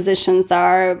their positions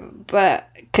are, but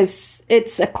because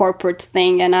it's a corporate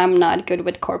thing and I'm not good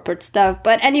with corporate stuff.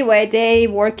 But anyway, they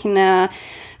work in a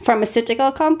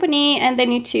pharmaceutical company and they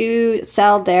need to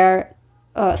sell the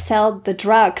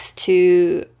drugs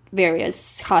to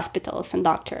various hospitals and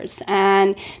doctors.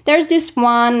 And there's this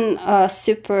one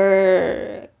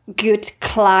super good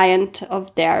client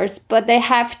of theirs, but they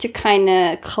have to kind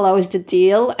of close the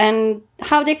deal. And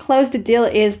how they close the deal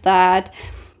is that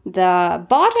the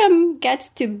bottom gets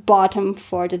to bottom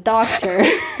for the doctor.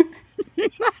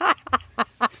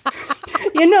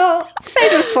 You know,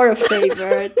 favor for a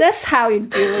favor. That's how you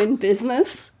do in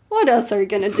business. What else are you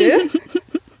gonna do?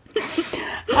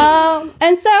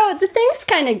 And so the things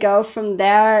kind of go from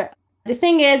there. The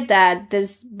thing is that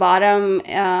this bottom,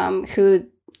 who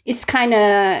is kind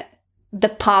of the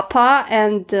papa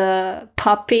and the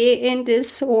puppy in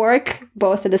this work,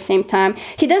 both at the same time.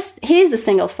 He's the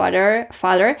single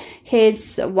father.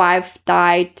 His wife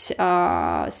died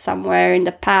somewhere in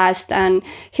the past, and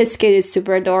his kid is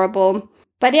super adorable.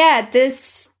 But yeah,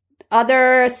 this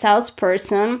other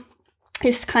salesperson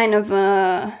is kind of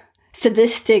a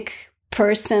sadistic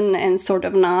person and sort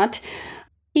of not.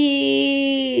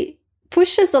 He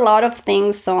pushes a lot of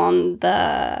things on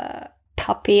the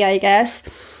puppy, I guess.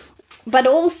 But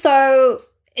also,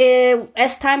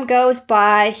 as time goes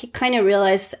by, he kind of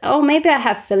realized, oh, maybe I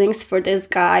have feelings for this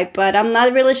guy, but I'm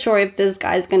not really sure if this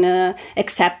guy is going to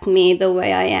accept me the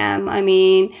way I am. I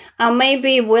mean, I may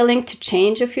be willing to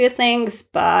change a few things,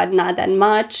 but not that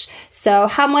much. So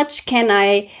how much can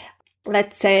I,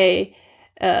 let's say,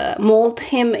 mold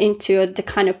him into the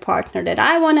kind of partner that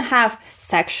I want to have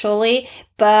sexually,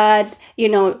 but, you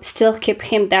know, still keep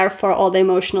him there for all the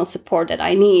emotional support that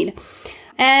I need.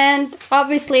 And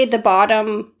obviously the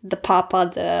bottom, the papa,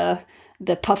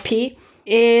 the puppy,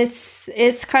 is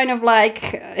kind of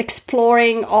like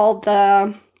exploring all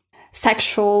the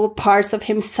sexual parts of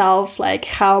himself, like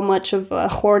how much of a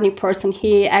horny person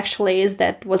he actually is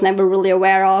that was never really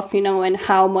aware of, you know, and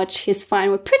how much he's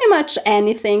fine with pretty much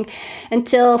anything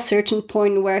until a certain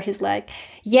point where he's like,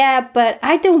 yeah, but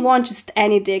I don't want just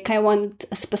any dick, I want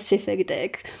a specific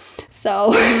dick.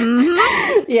 So,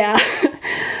 yeah.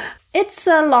 It's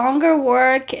a longer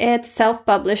work, it's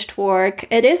self-published work.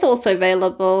 It is also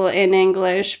available in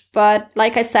English, but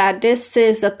like I said, this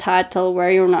is a title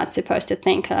where you're not supposed to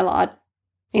think a lot.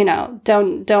 You know,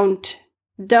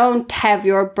 don't have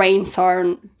your brains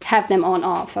on, have them on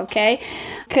off, okay?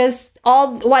 Because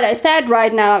all what I said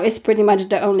right now is pretty much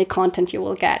the only content you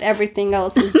will get. Everything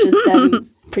else is just them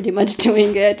pretty much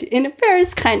doing it in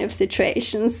various kind of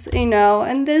situations, you know,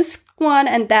 and this one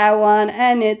and that one,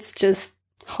 and it's just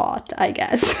hot, I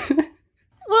guess. Well,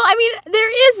 I mean, there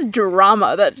is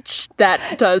drama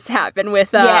that does happen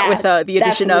with the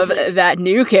addition definitely. Of that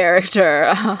new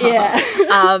character. Yeah.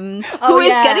 Who is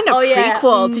getting a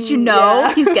prequel. Yeah. Did you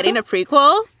know he's getting a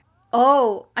prequel?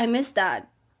 Oh, I missed that.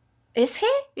 Is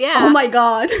he? Yeah. Oh my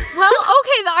god. Well,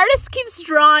 okay, the artist keeps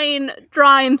drawing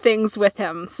things with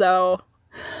him, so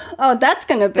Oh, that's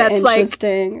gonna be That's like-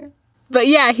 interesting. but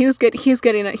yeah, he's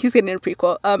getting a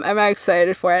prequel. I'm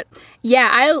excited for it.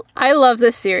 Yeah, I love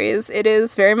this series. It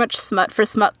is very much smut for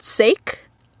smut's sake,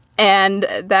 and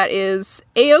that is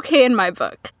a-okay in my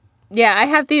book. Yeah, I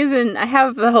have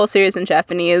the whole series in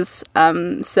Japanese.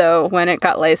 So when it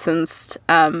got licensed,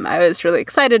 I was really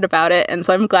excited about it, and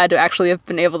so I'm glad to actually have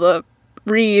been able to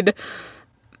read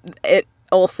it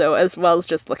also, as well as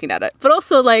just looking at it. But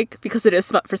also, like, because it is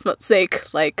smut for smut's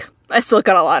sake, like, I still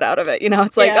got a lot out of it, you know?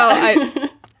 It's like, Yeah.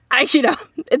 I you know,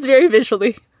 it's very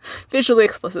visually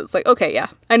explicit. It's like, okay, yeah,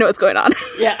 I know what's going on.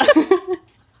 Yeah.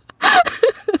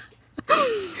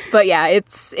 But yeah,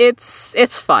 it's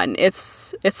fun.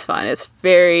 It's fun. It's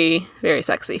very, very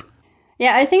sexy.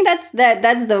 Yeah, I think that's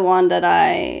the one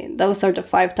those are the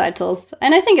 5 titles.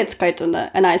 And I think it's quite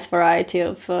a nice variety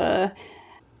of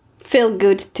feel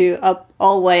good to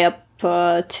all the way up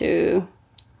to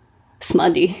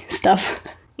smutty stuff.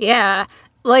 Yeah.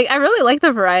 Like, I really like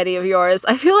the variety of yours.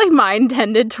 I feel like mine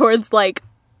tended towards, like,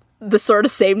 the sort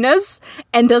of sameness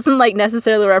and doesn't, like,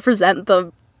 necessarily represent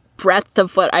the breadth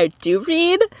of what I do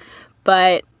read.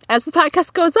 But as the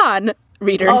podcast goes on,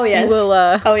 readers, Oh, yes.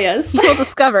 you will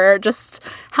discover just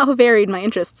how varied my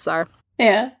interests are.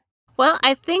 Yeah. Well,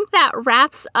 I think that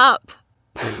wraps up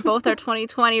both our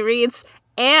 2020 reads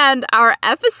and our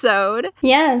episode.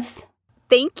 Yes.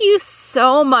 Thank you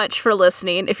so much for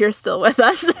listening if you're still with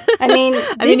us. I mean,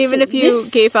 Even if you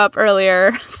gave up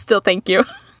earlier, still thank you.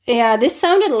 Yeah, this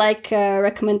sounded like a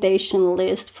recommendation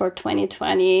list for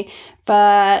 2020,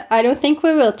 but I don't think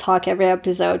we will talk every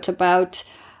episode about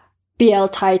BL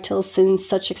titles in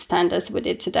such extent as we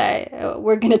did today.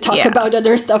 We're going to talk about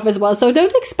other stuff as well, so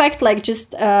don't expect like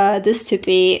just this to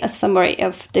be a summary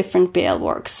of different BL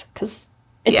works, because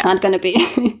it's not going to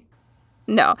be.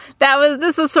 No,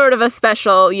 this was sort of a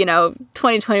special,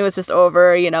 2020 was just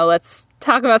over, let's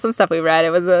talk about some stuff we read. It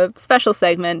was a special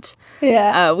segment.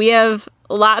 Yeah. We have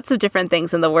lots of different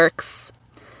things in the works.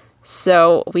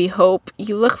 So we hope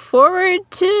you look forward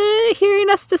to hearing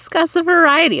us discuss a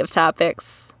variety of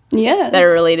topics that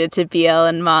are related to BL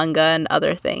and manga and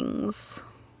other things.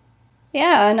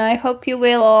 Yeah, and I hope you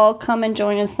will all come and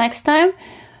join us next time.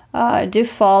 Do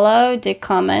follow, do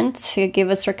comment, give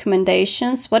us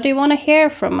recommendations. What do you want to hear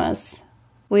from us?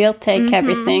 We'll take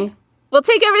everything. We'll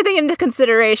take everything into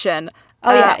consideration.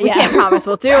 We We can't promise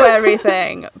we'll do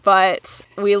everything, but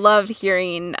we love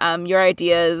hearing your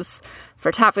ideas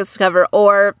for topics to cover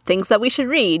or things that we should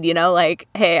read, like,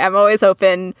 hey, I'm always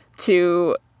open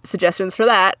to suggestions for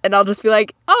that, and I'll just be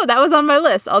like, oh, that was on my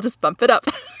list. I'll just bump it up.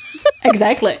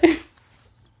 Exactly.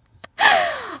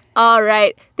 All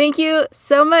right. Thank you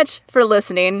so much for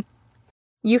listening.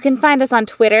 You can find us on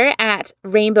Twitter at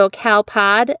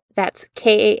RainbowCalPod, that's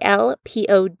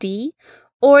KALPOD,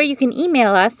 or you can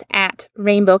email us at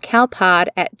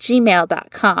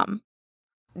rainbowcalpod@gmail.com.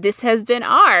 This has been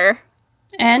R.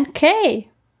 And K.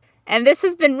 And this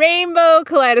has been Rainbow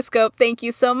Kaleidoscope. Thank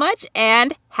you so much,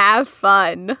 and have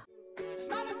fun.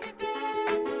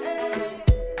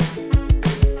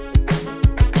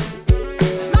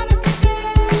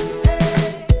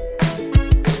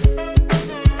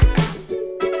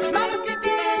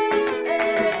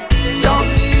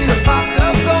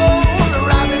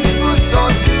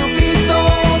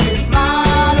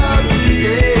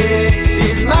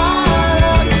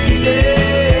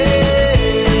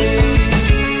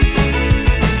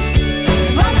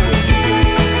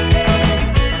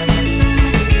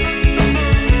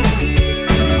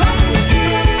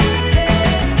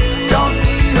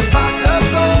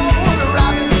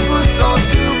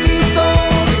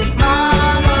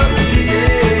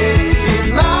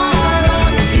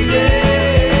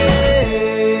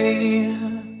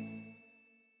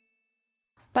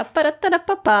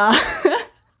 Pa-pa-da-da-da-pa-pa.